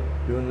word,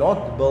 do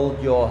not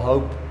build your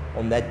hope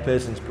on that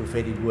person's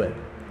prophetic word,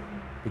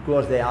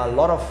 because there are a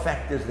lot of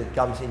factors that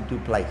comes into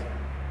play.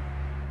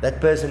 That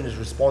person is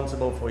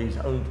responsible for his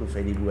own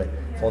prophetic word,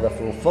 for the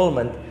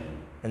fulfillment,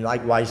 and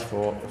likewise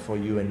for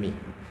you and me.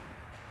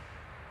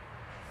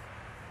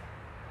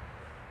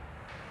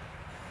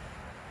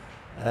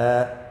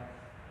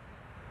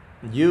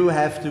 You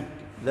have to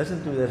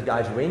listen to this,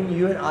 guys. When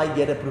you and I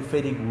get a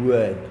prophetic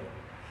word,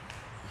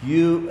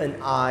 you and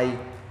I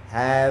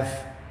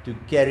have to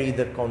carry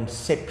the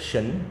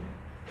conception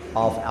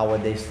of our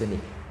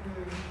destiny.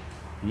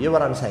 You hear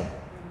what I'm saying?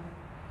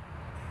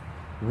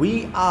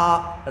 We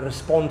are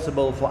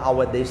responsible for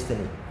our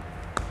destiny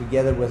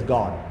together with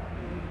God.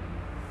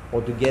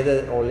 Or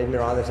let me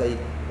rather say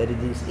that it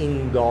is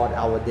in God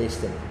our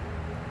destiny.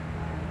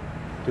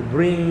 To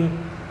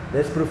bring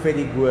this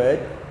prophetic word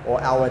or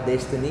our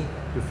destiny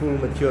to full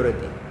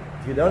maturity.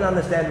 If you don't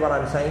understand what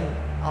I'm saying,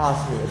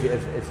 ask me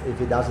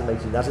if it doesn't make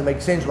sense. It doesn't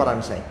make sense what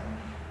I'm saying.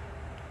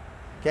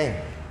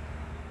 Okay?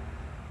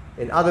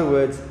 In other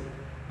words,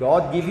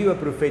 God give you a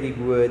prophetic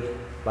word,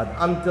 but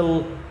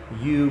until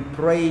you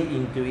pray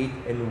into it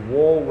and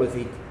war with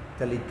it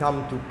till it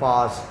come to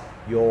pass,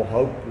 your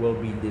hope will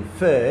be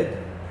deferred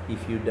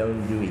if you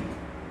don't do it.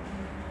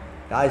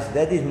 Guys,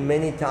 that is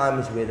many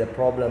times where the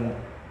problem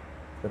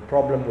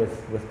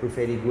with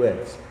prophetic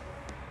words.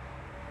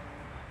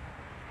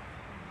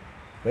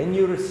 When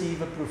you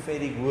receive a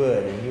prophetic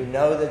word and you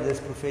know that this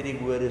prophetic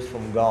word is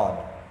from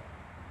God,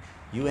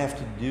 you have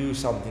to do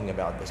something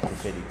about this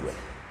prophetic word.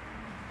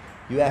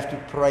 You have to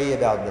pray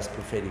about this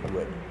prophetic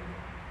word.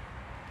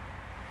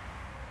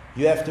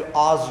 You have to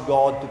ask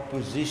God to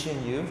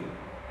position you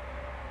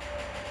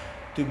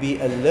to be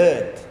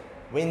alert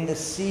when the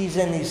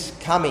season is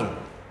coming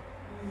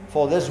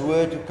for this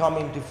word to come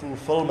into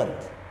fulfillment.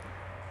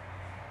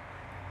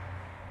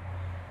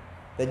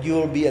 That you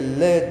will be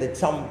alert,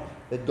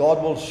 that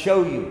God will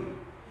show you.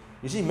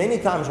 You see, many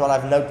times what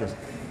I've noticed,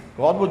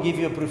 God will give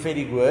you a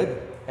prophetic word,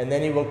 and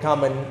then He will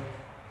come and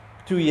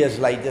 2 years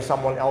later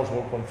someone else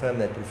will confirm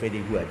that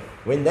prophetic word.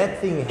 When that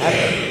thing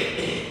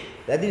happens,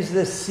 that is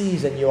the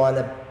season. You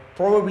are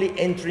probably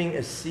entering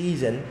a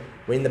season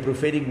when the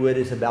prophetic word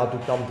is about to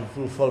come to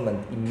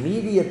fulfillment.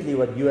 Immediately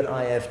what you and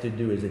I have to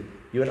do is that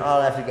you and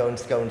I have to go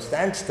and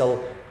stand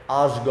still,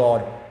 ask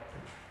God,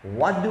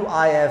 what do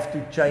I have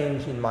to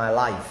change in my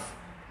life?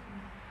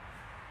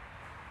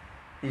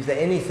 Is there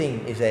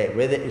anything, is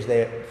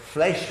there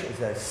flesh, is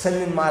there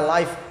sin in my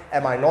life?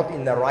 Am I not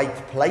in the right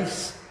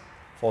place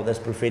for this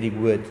prophetic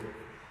word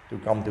to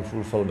come to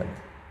fulfillment?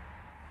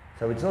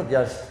 So it's not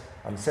just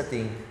I'm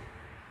sitting,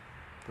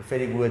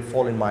 prophetic word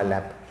fall in my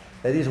lap.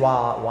 That is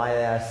why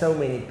there are so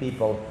many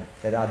people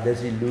that are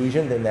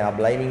disillusioned and they are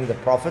blaming the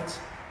prophets.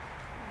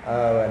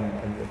 And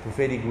the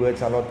prophetic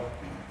words are not,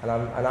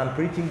 and I'm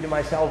preaching to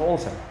myself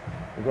also,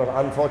 because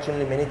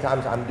unfortunately many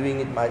times I'm doing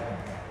it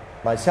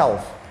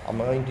myself. I'm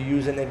going to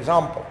use an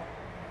example.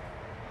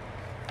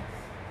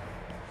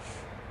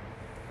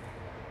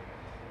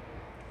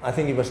 I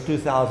think it was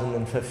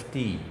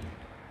 2015.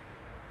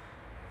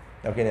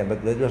 Okay,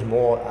 but that was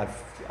more.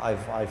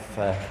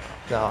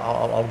 Now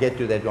I'll get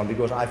to that one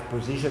because I've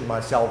positioned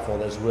myself for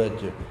this word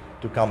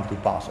to come to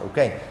pass.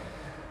 Okay,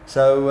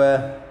 so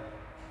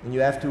and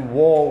you have to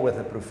war with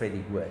the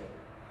prophetic word.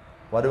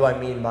 What do I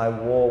mean by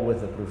war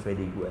with the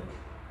prophetic word?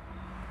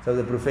 So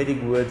the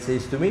prophetic word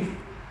says to me,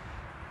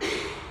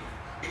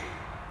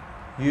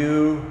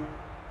 you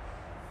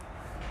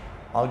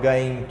are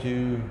going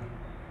to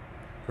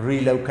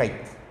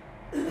relocate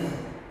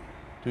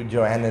to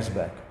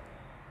Johannesburg.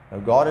 Now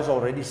God has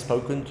already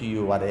spoken to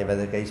you, whatever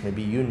the case may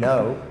be. You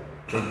know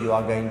that you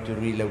are going to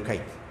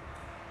relocate.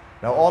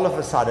 Now all of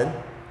a sudden,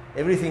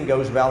 everything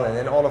goes well, and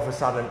then all of a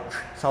sudden,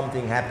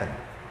 something happened.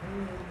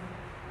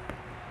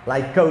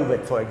 Like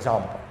COVID, for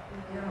example.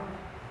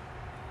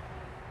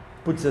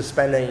 Puts a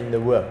spanner in the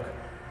work.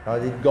 Now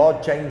did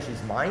God change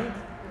His mind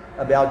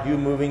about you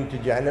moving to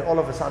Johannesburg? All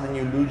of a sudden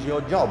you lose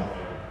your job.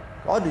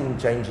 God didn't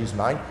change His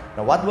mind.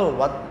 Now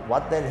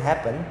what then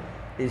happened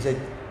is that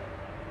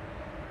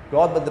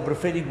God, but the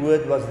prophetic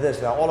word was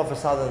this. Now all of a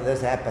sudden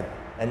this happened.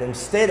 And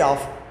instead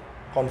of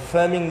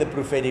confirming the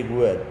prophetic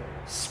word,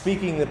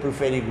 speaking the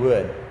prophetic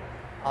word,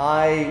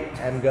 I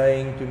am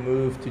going to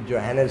move to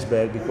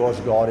Johannesburg because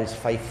God is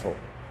faithful.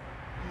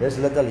 This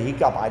little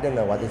hiccup, I don't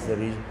know what is the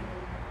reason.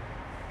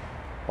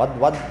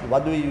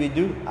 What do we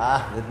do?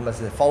 That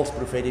was a false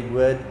prophetic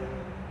word.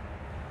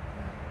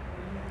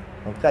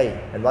 Okay,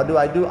 and what do?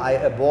 I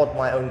abort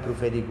my own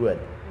prophetic word.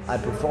 I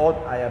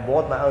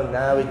abort my own.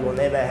 No, it will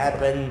never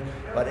happen.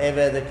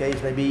 Whatever the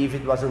case may be, if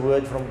it was a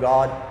word from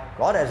God,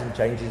 God hasn't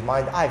changed His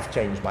mind. I've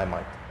changed my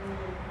mind.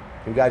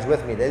 You guys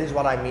with me? That is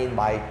what I mean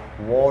by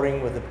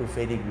warring with the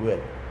prophetic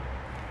word.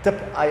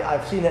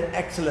 I've seen an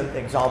excellent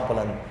example,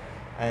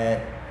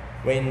 and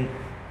when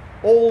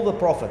all the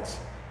prophets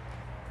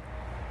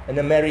in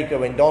America,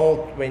 when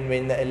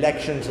the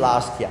elections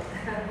last year,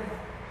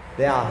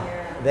 there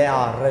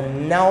are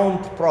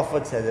renowned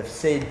prophets that have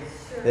said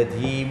that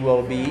he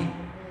will be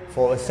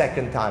for a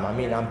second time. I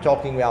mean, I'm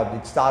talking about,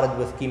 it started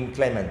with Kim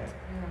Clement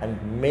and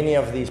many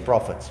of these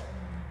prophets,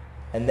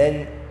 and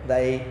then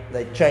they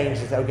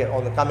changed it. Okay,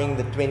 on coming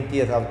the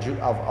 20th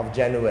of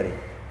January.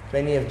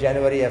 20th of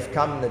January have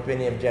come, the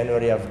 20th of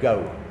January have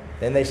go.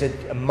 Then they said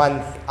a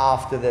month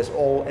after this,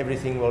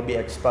 everything will be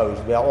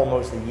exposed. We are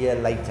almost a year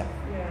later.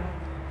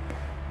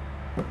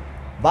 Yeah.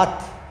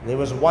 But there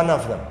was one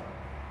of them,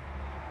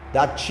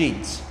 Dutch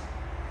Sheets.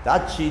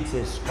 Dutch Sheets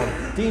has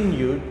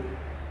continued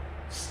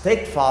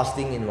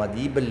steadfasting in what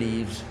he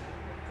believes,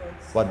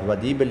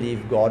 what he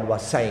believed God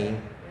was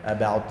saying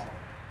about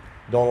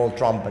Donald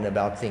Trump and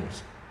about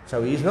things.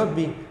 So he's not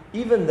been,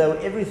 even though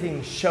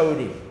everything showed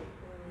him,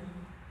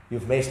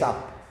 you've messed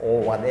up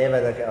or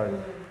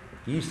whatever,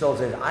 he still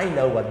says, I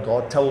know what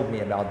God told me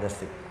about this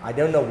thing. I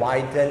don't know why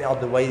it turned out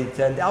the way it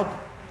turned out,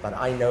 but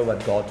I know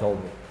what God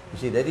told me. You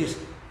see, that is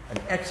an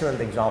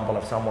excellent example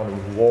of someone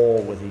who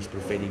war with his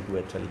prophetic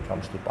word till it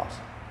comes to pass.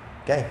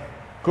 Okay?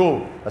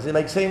 Cool. Does it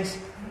make sense?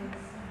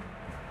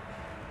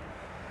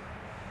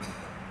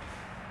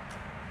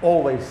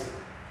 Always,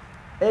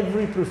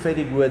 every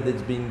prophetic word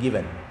that's been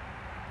given,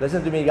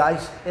 listen to me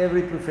guys,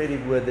 every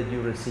prophetic word that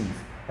you receive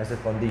has a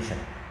condition.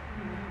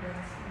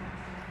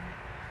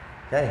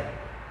 Okay?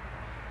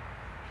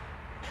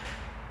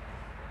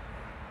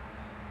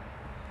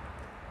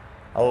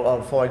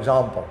 For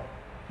example,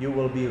 you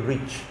will be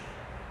rich.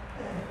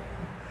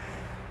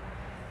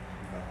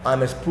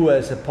 I'm as poor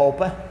as a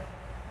pauper.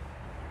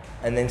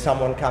 And then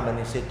someone come and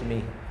he said to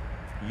me,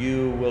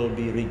 you will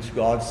be rich.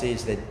 God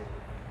says that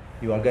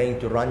you are going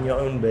to run your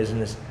own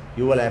business.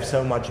 You will have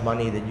so much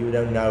money that you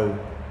don't know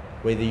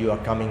whether you are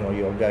coming or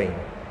you are going.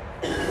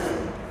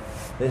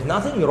 There's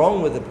nothing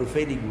wrong with the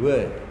prophetic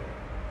word.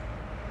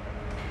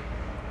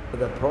 But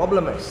the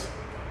problem is,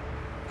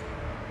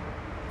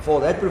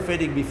 before that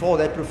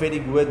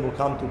prophetic word will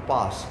come to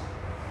pass,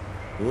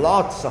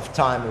 lots of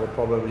time will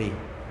probably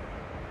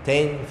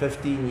 10,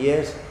 15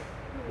 years.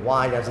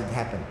 Why does it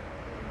happen?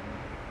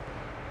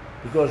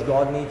 Because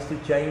God needs to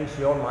change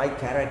your and my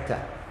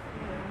character.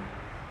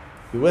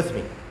 You with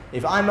me?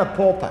 If I'm a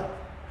pauper,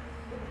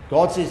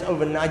 God says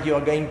overnight you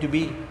are going to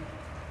be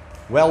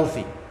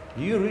wealthy.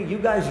 Do you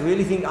guys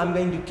really think I'm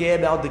going to care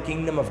about the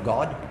kingdom of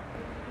God?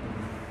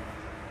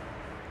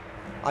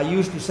 I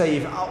used to say,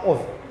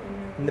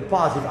 in the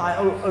past, if I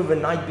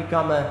overnight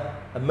become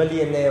a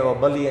millionaire or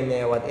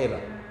billionaire or whatever,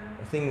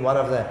 I think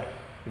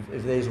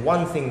if there's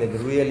one thing that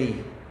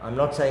really, I'm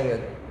not saying that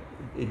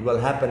it will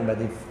happen,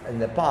 but if in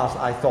the past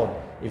I thought,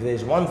 if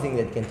there's one thing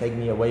that can take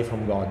me away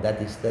from God,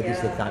 that is the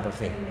type of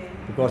thing.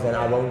 Because then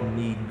I won't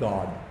need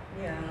God.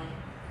 Yeah.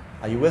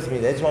 Are you with me?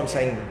 That's what I'm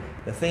saying.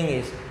 The thing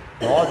is,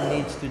 God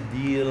needs to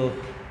deal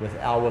with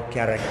our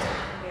character.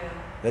 Yeah.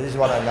 That is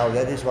what I know.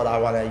 That is what I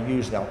want to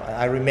use now.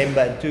 I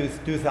remember in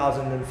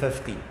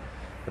 2015,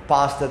 the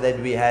pastor that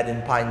we had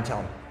in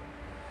Pinetown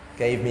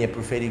gave me a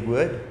prophetic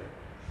word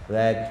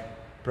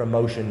that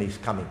promotion is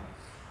coming.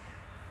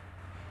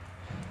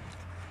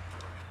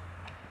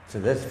 So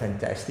that's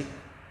fantastic.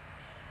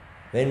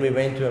 Then we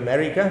went to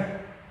America,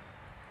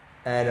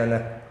 and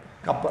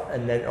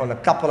on a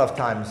couple of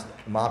times,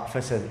 Mark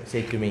Visser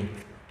said to me,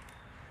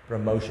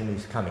 promotion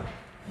is coming.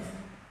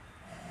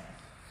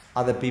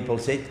 Other people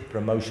said,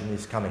 promotion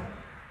is coming.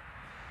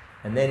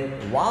 And then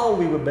while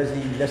we were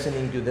busy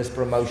listening to this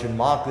promotion,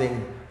 Mark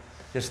then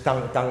just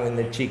tongue in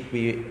the cheek,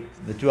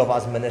 the two of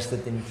us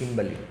ministered in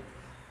Kimberley.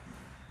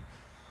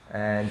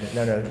 And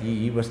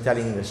he was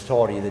telling the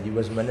story that he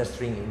was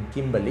ministering in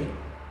Kimberley,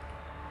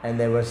 and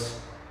there was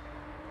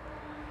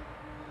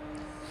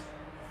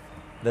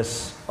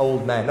this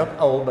old man, not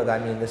old, but I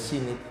mean the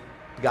senior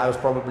guy was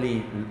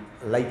probably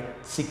late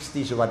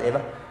 60s or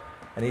whatever,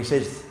 and he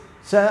says,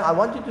 "Sir, I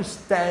want you to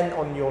stand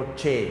on your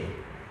chair."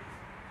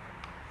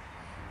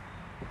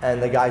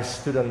 And the guy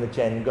stood on the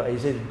chair, and he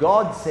says,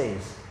 "God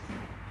says,"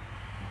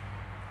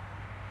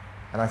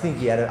 and I think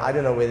he had I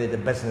don't know whether the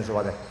business or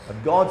whatever,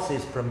 but God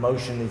says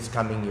promotion is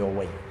coming your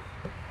way.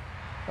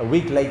 A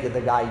week later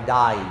the guy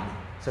died,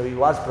 so he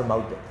was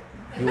promoted.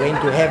 He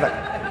went to heaven.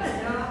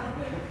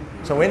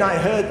 So when I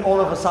heard all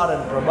of a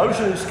sudden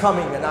promotion is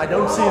coming, and I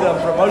don't see the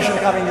promotion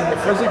coming in the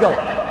physical,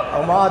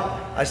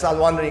 I start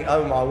wondering,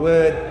 oh my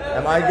word,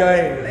 am I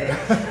going?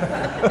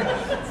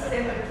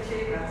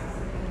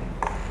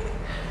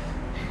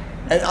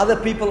 And other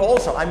people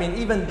also. I mean,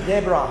 even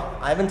Deborah.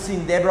 I haven't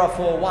seen Deborah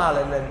for a while,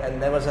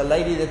 and there was a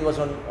lady that was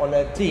on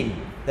her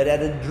team that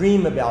had a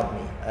dream about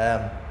me.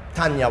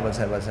 Tanya was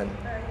her.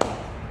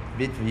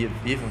 Wie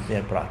van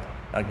meer praat?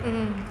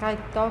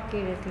 Quite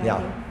dark-haired lady.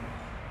 Yeah.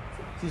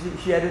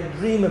 She had a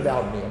dream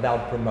about me,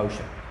 about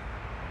promotion.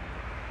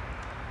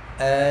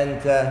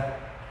 And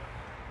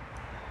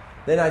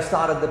then I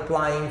started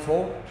applying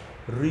for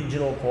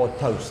regional court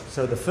posts.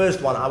 So the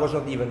first one, I was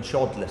not even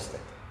shortlisted.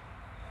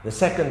 The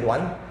second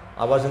one,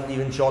 I wasn't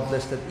even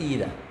shortlisted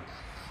either.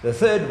 The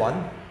third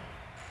one,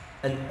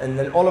 and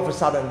then all of a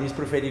sudden these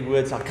prophetic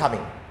words are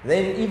coming.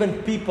 Then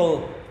even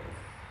people,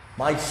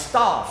 my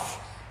staff,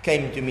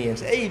 came to me and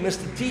said, "Hey,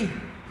 Mr. T,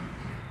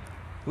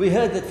 we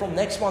heard that from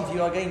next month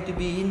you are going to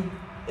be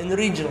in the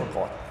regional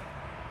court."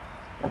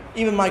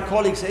 Even my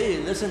colleagues say,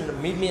 "Hey,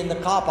 listen, meet me in the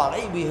car park.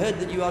 Hey, we heard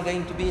that you are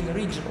going to be in the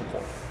regional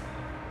court."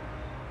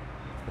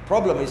 The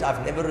problem is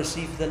I've never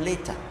received the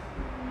letter.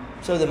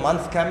 So the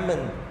month came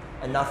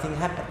and nothing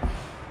happened.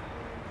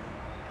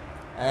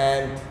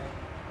 And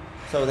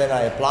so then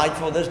I applied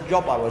for this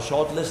job. I was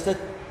shortlisted,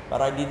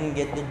 but I didn't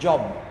get the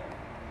job.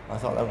 I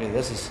thought, okay,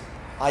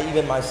 I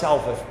even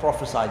myself have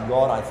prophesied,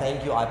 "God, I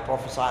thank you, I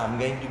prophesy, I'm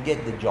going to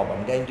get the job,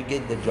 I'm going to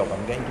get the job,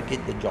 I'm going to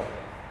get the job."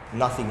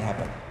 Nothing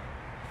happened.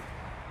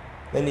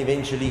 Then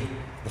eventually,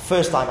 the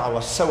first time I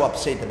was so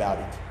upset about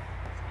it.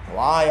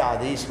 Why are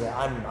these,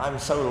 I'm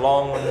so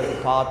long in the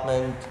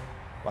department,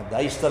 but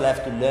they still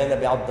have to learn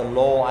about the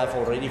law. I've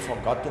already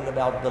forgotten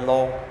about the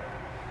law.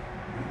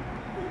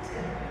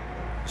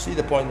 See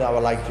the point that I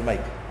would like to make.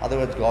 In other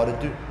words, God had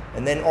to.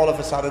 And then all of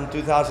a sudden,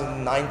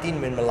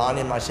 2019, when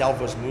Melanie and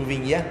myself was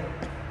moving here,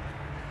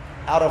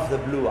 out of the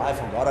blue, I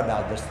forgot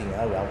about this thing.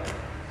 Oh well.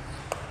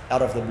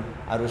 Out of the blue,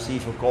 I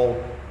received a call.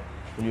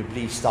 "Will you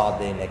please start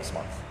there next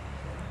month?"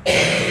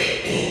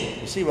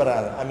 You see what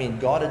I mean?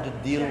 God had to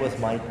deal with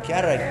my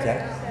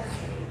character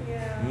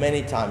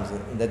many times.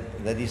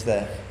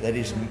 That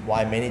is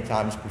why many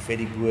times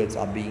prophetic words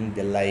are being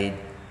delayed,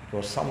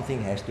 because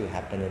something has to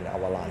happen in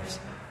our lives.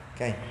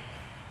 Okay,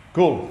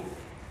 cool.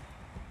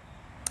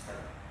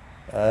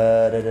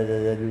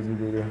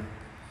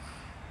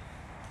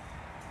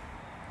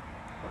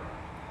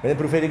 When a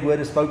prophetic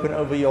word is spoken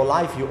over your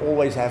life, you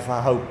always have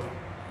a hope.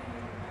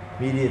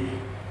 Immediately.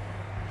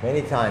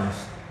 Many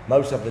times,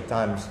 most of the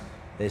times,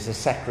 there's a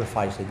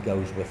sacrifice that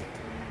goes with it.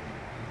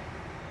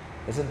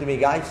 Listen to me,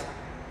 guys.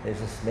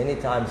 There's many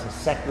times a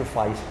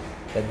sacrifice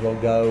that will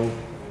go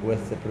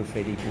with the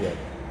prophetic word.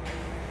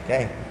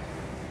 Okay?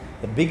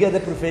 The bigger the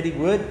prophetic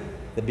word,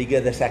 the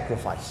bigger the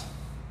sacrifice.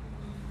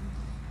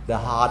 The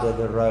harder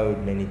the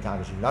road many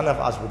times. None of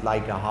us would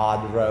like a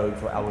hard road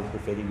for our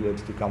prophetic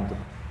words to come to.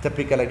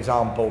 Typical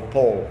example,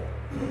 Paul.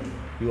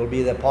 He will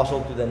be the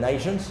apostle to the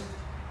nations.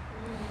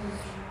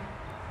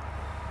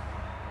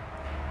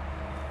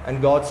 And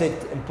God said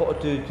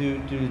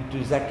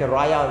to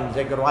Zechariah, and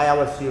Zechariah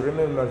was, you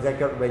remember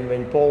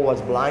when Paul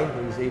was blind,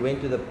 he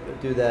went to the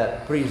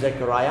priest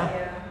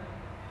Zechariah,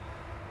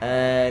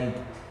 and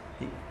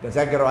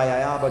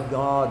Zechariah, but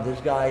God,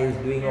 this guy is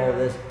doing all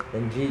this.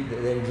 Then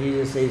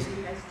Jesus says,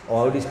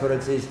 or Holy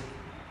Spirit says,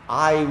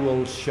 "I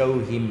will show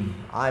him,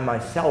 I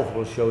myself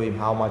will show him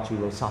how much he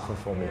will suffer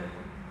for me."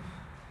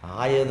 The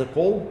higher the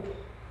call,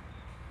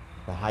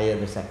 the higher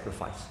the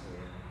sacrifice.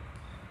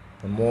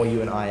 The more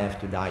you and I have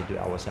to die to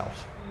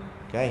ourselves.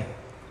 Okay?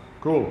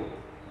 Cool.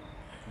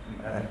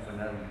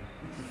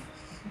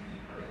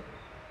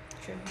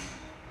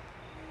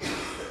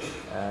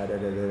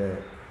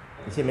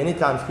 You see, many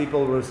times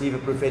people will receive a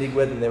prophetic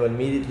word and they will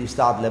immediately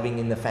start living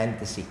in the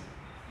fantasy.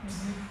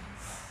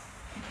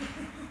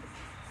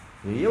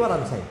 You hear what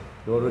I'm saying?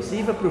 You'll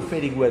receive a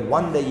prophetic word.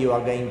 One day you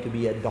are going to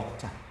be a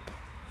doctor.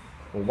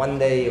 Or one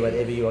day,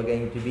 whatever you are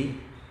going to be.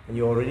 And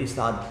you already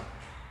start,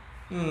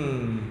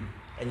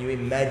 and you're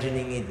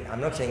imagining it.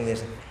 I'm not saying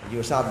this.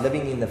 You start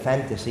living in the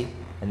fantasy,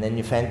 and then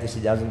your fantasy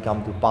doesn't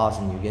come to pass,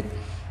 and you get.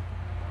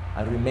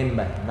 I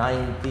remember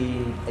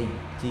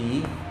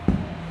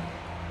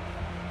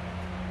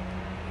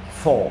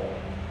 1984.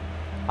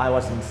 I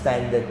was in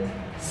standard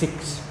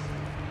 6.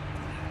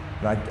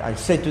 I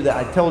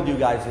told you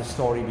guys this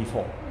story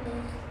before,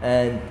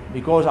 and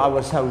because I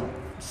was so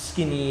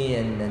skinny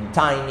and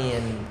tiny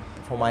and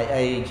for my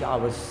age, I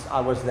was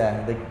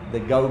the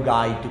go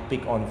guy to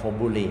pick on for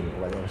bullying or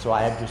whatever. So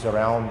I had to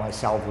surround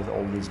myself with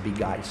all these big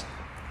guys.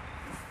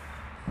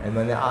 And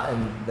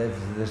there's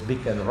this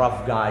big and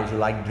rough guys who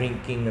like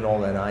drinking and all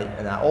that.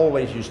 And I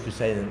always used to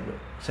say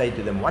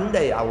to them, one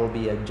day I will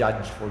be a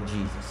judge for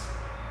Jesus.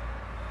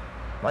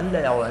 One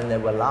day and they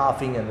were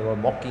laughing and they were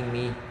mocking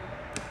me.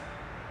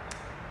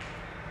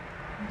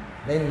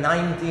 Then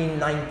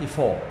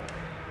 1994,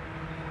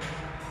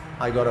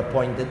 I got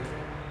appointed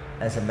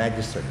as a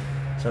magistrate.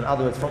 So in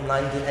other words, from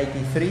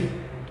 1983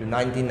 to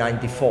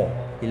 1994,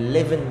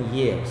 11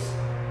 years.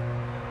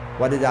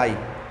 What did I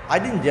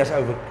didn't just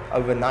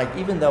overnight,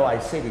 even though I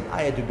said it,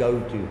 I had to go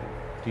to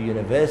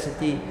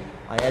university.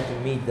 I had to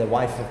meet the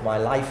wife of my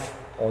life,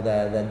 or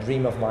the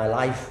dream of my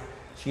life.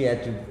 She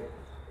had to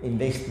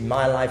invest in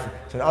my life.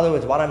 So in other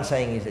words, what I'm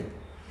saying is that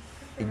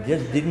it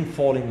just didn't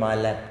fall in my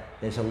lap.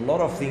 There's a lot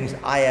of things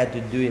I had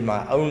to do in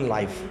my own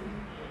life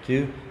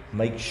to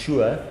make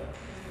sure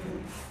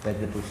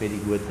that the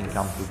prophetic word can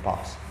come to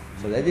pass.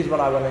 So that is what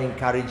I want to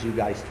encourage you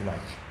guys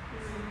tonight.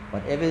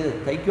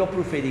 Whatever, take your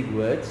prophetic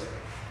words,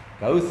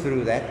 go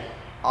through that,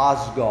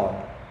 ask God,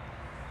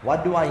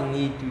 what do I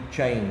need to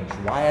change?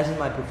 Why hasn't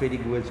my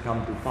prophetic words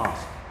come to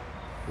pass?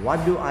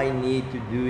 What do I need to do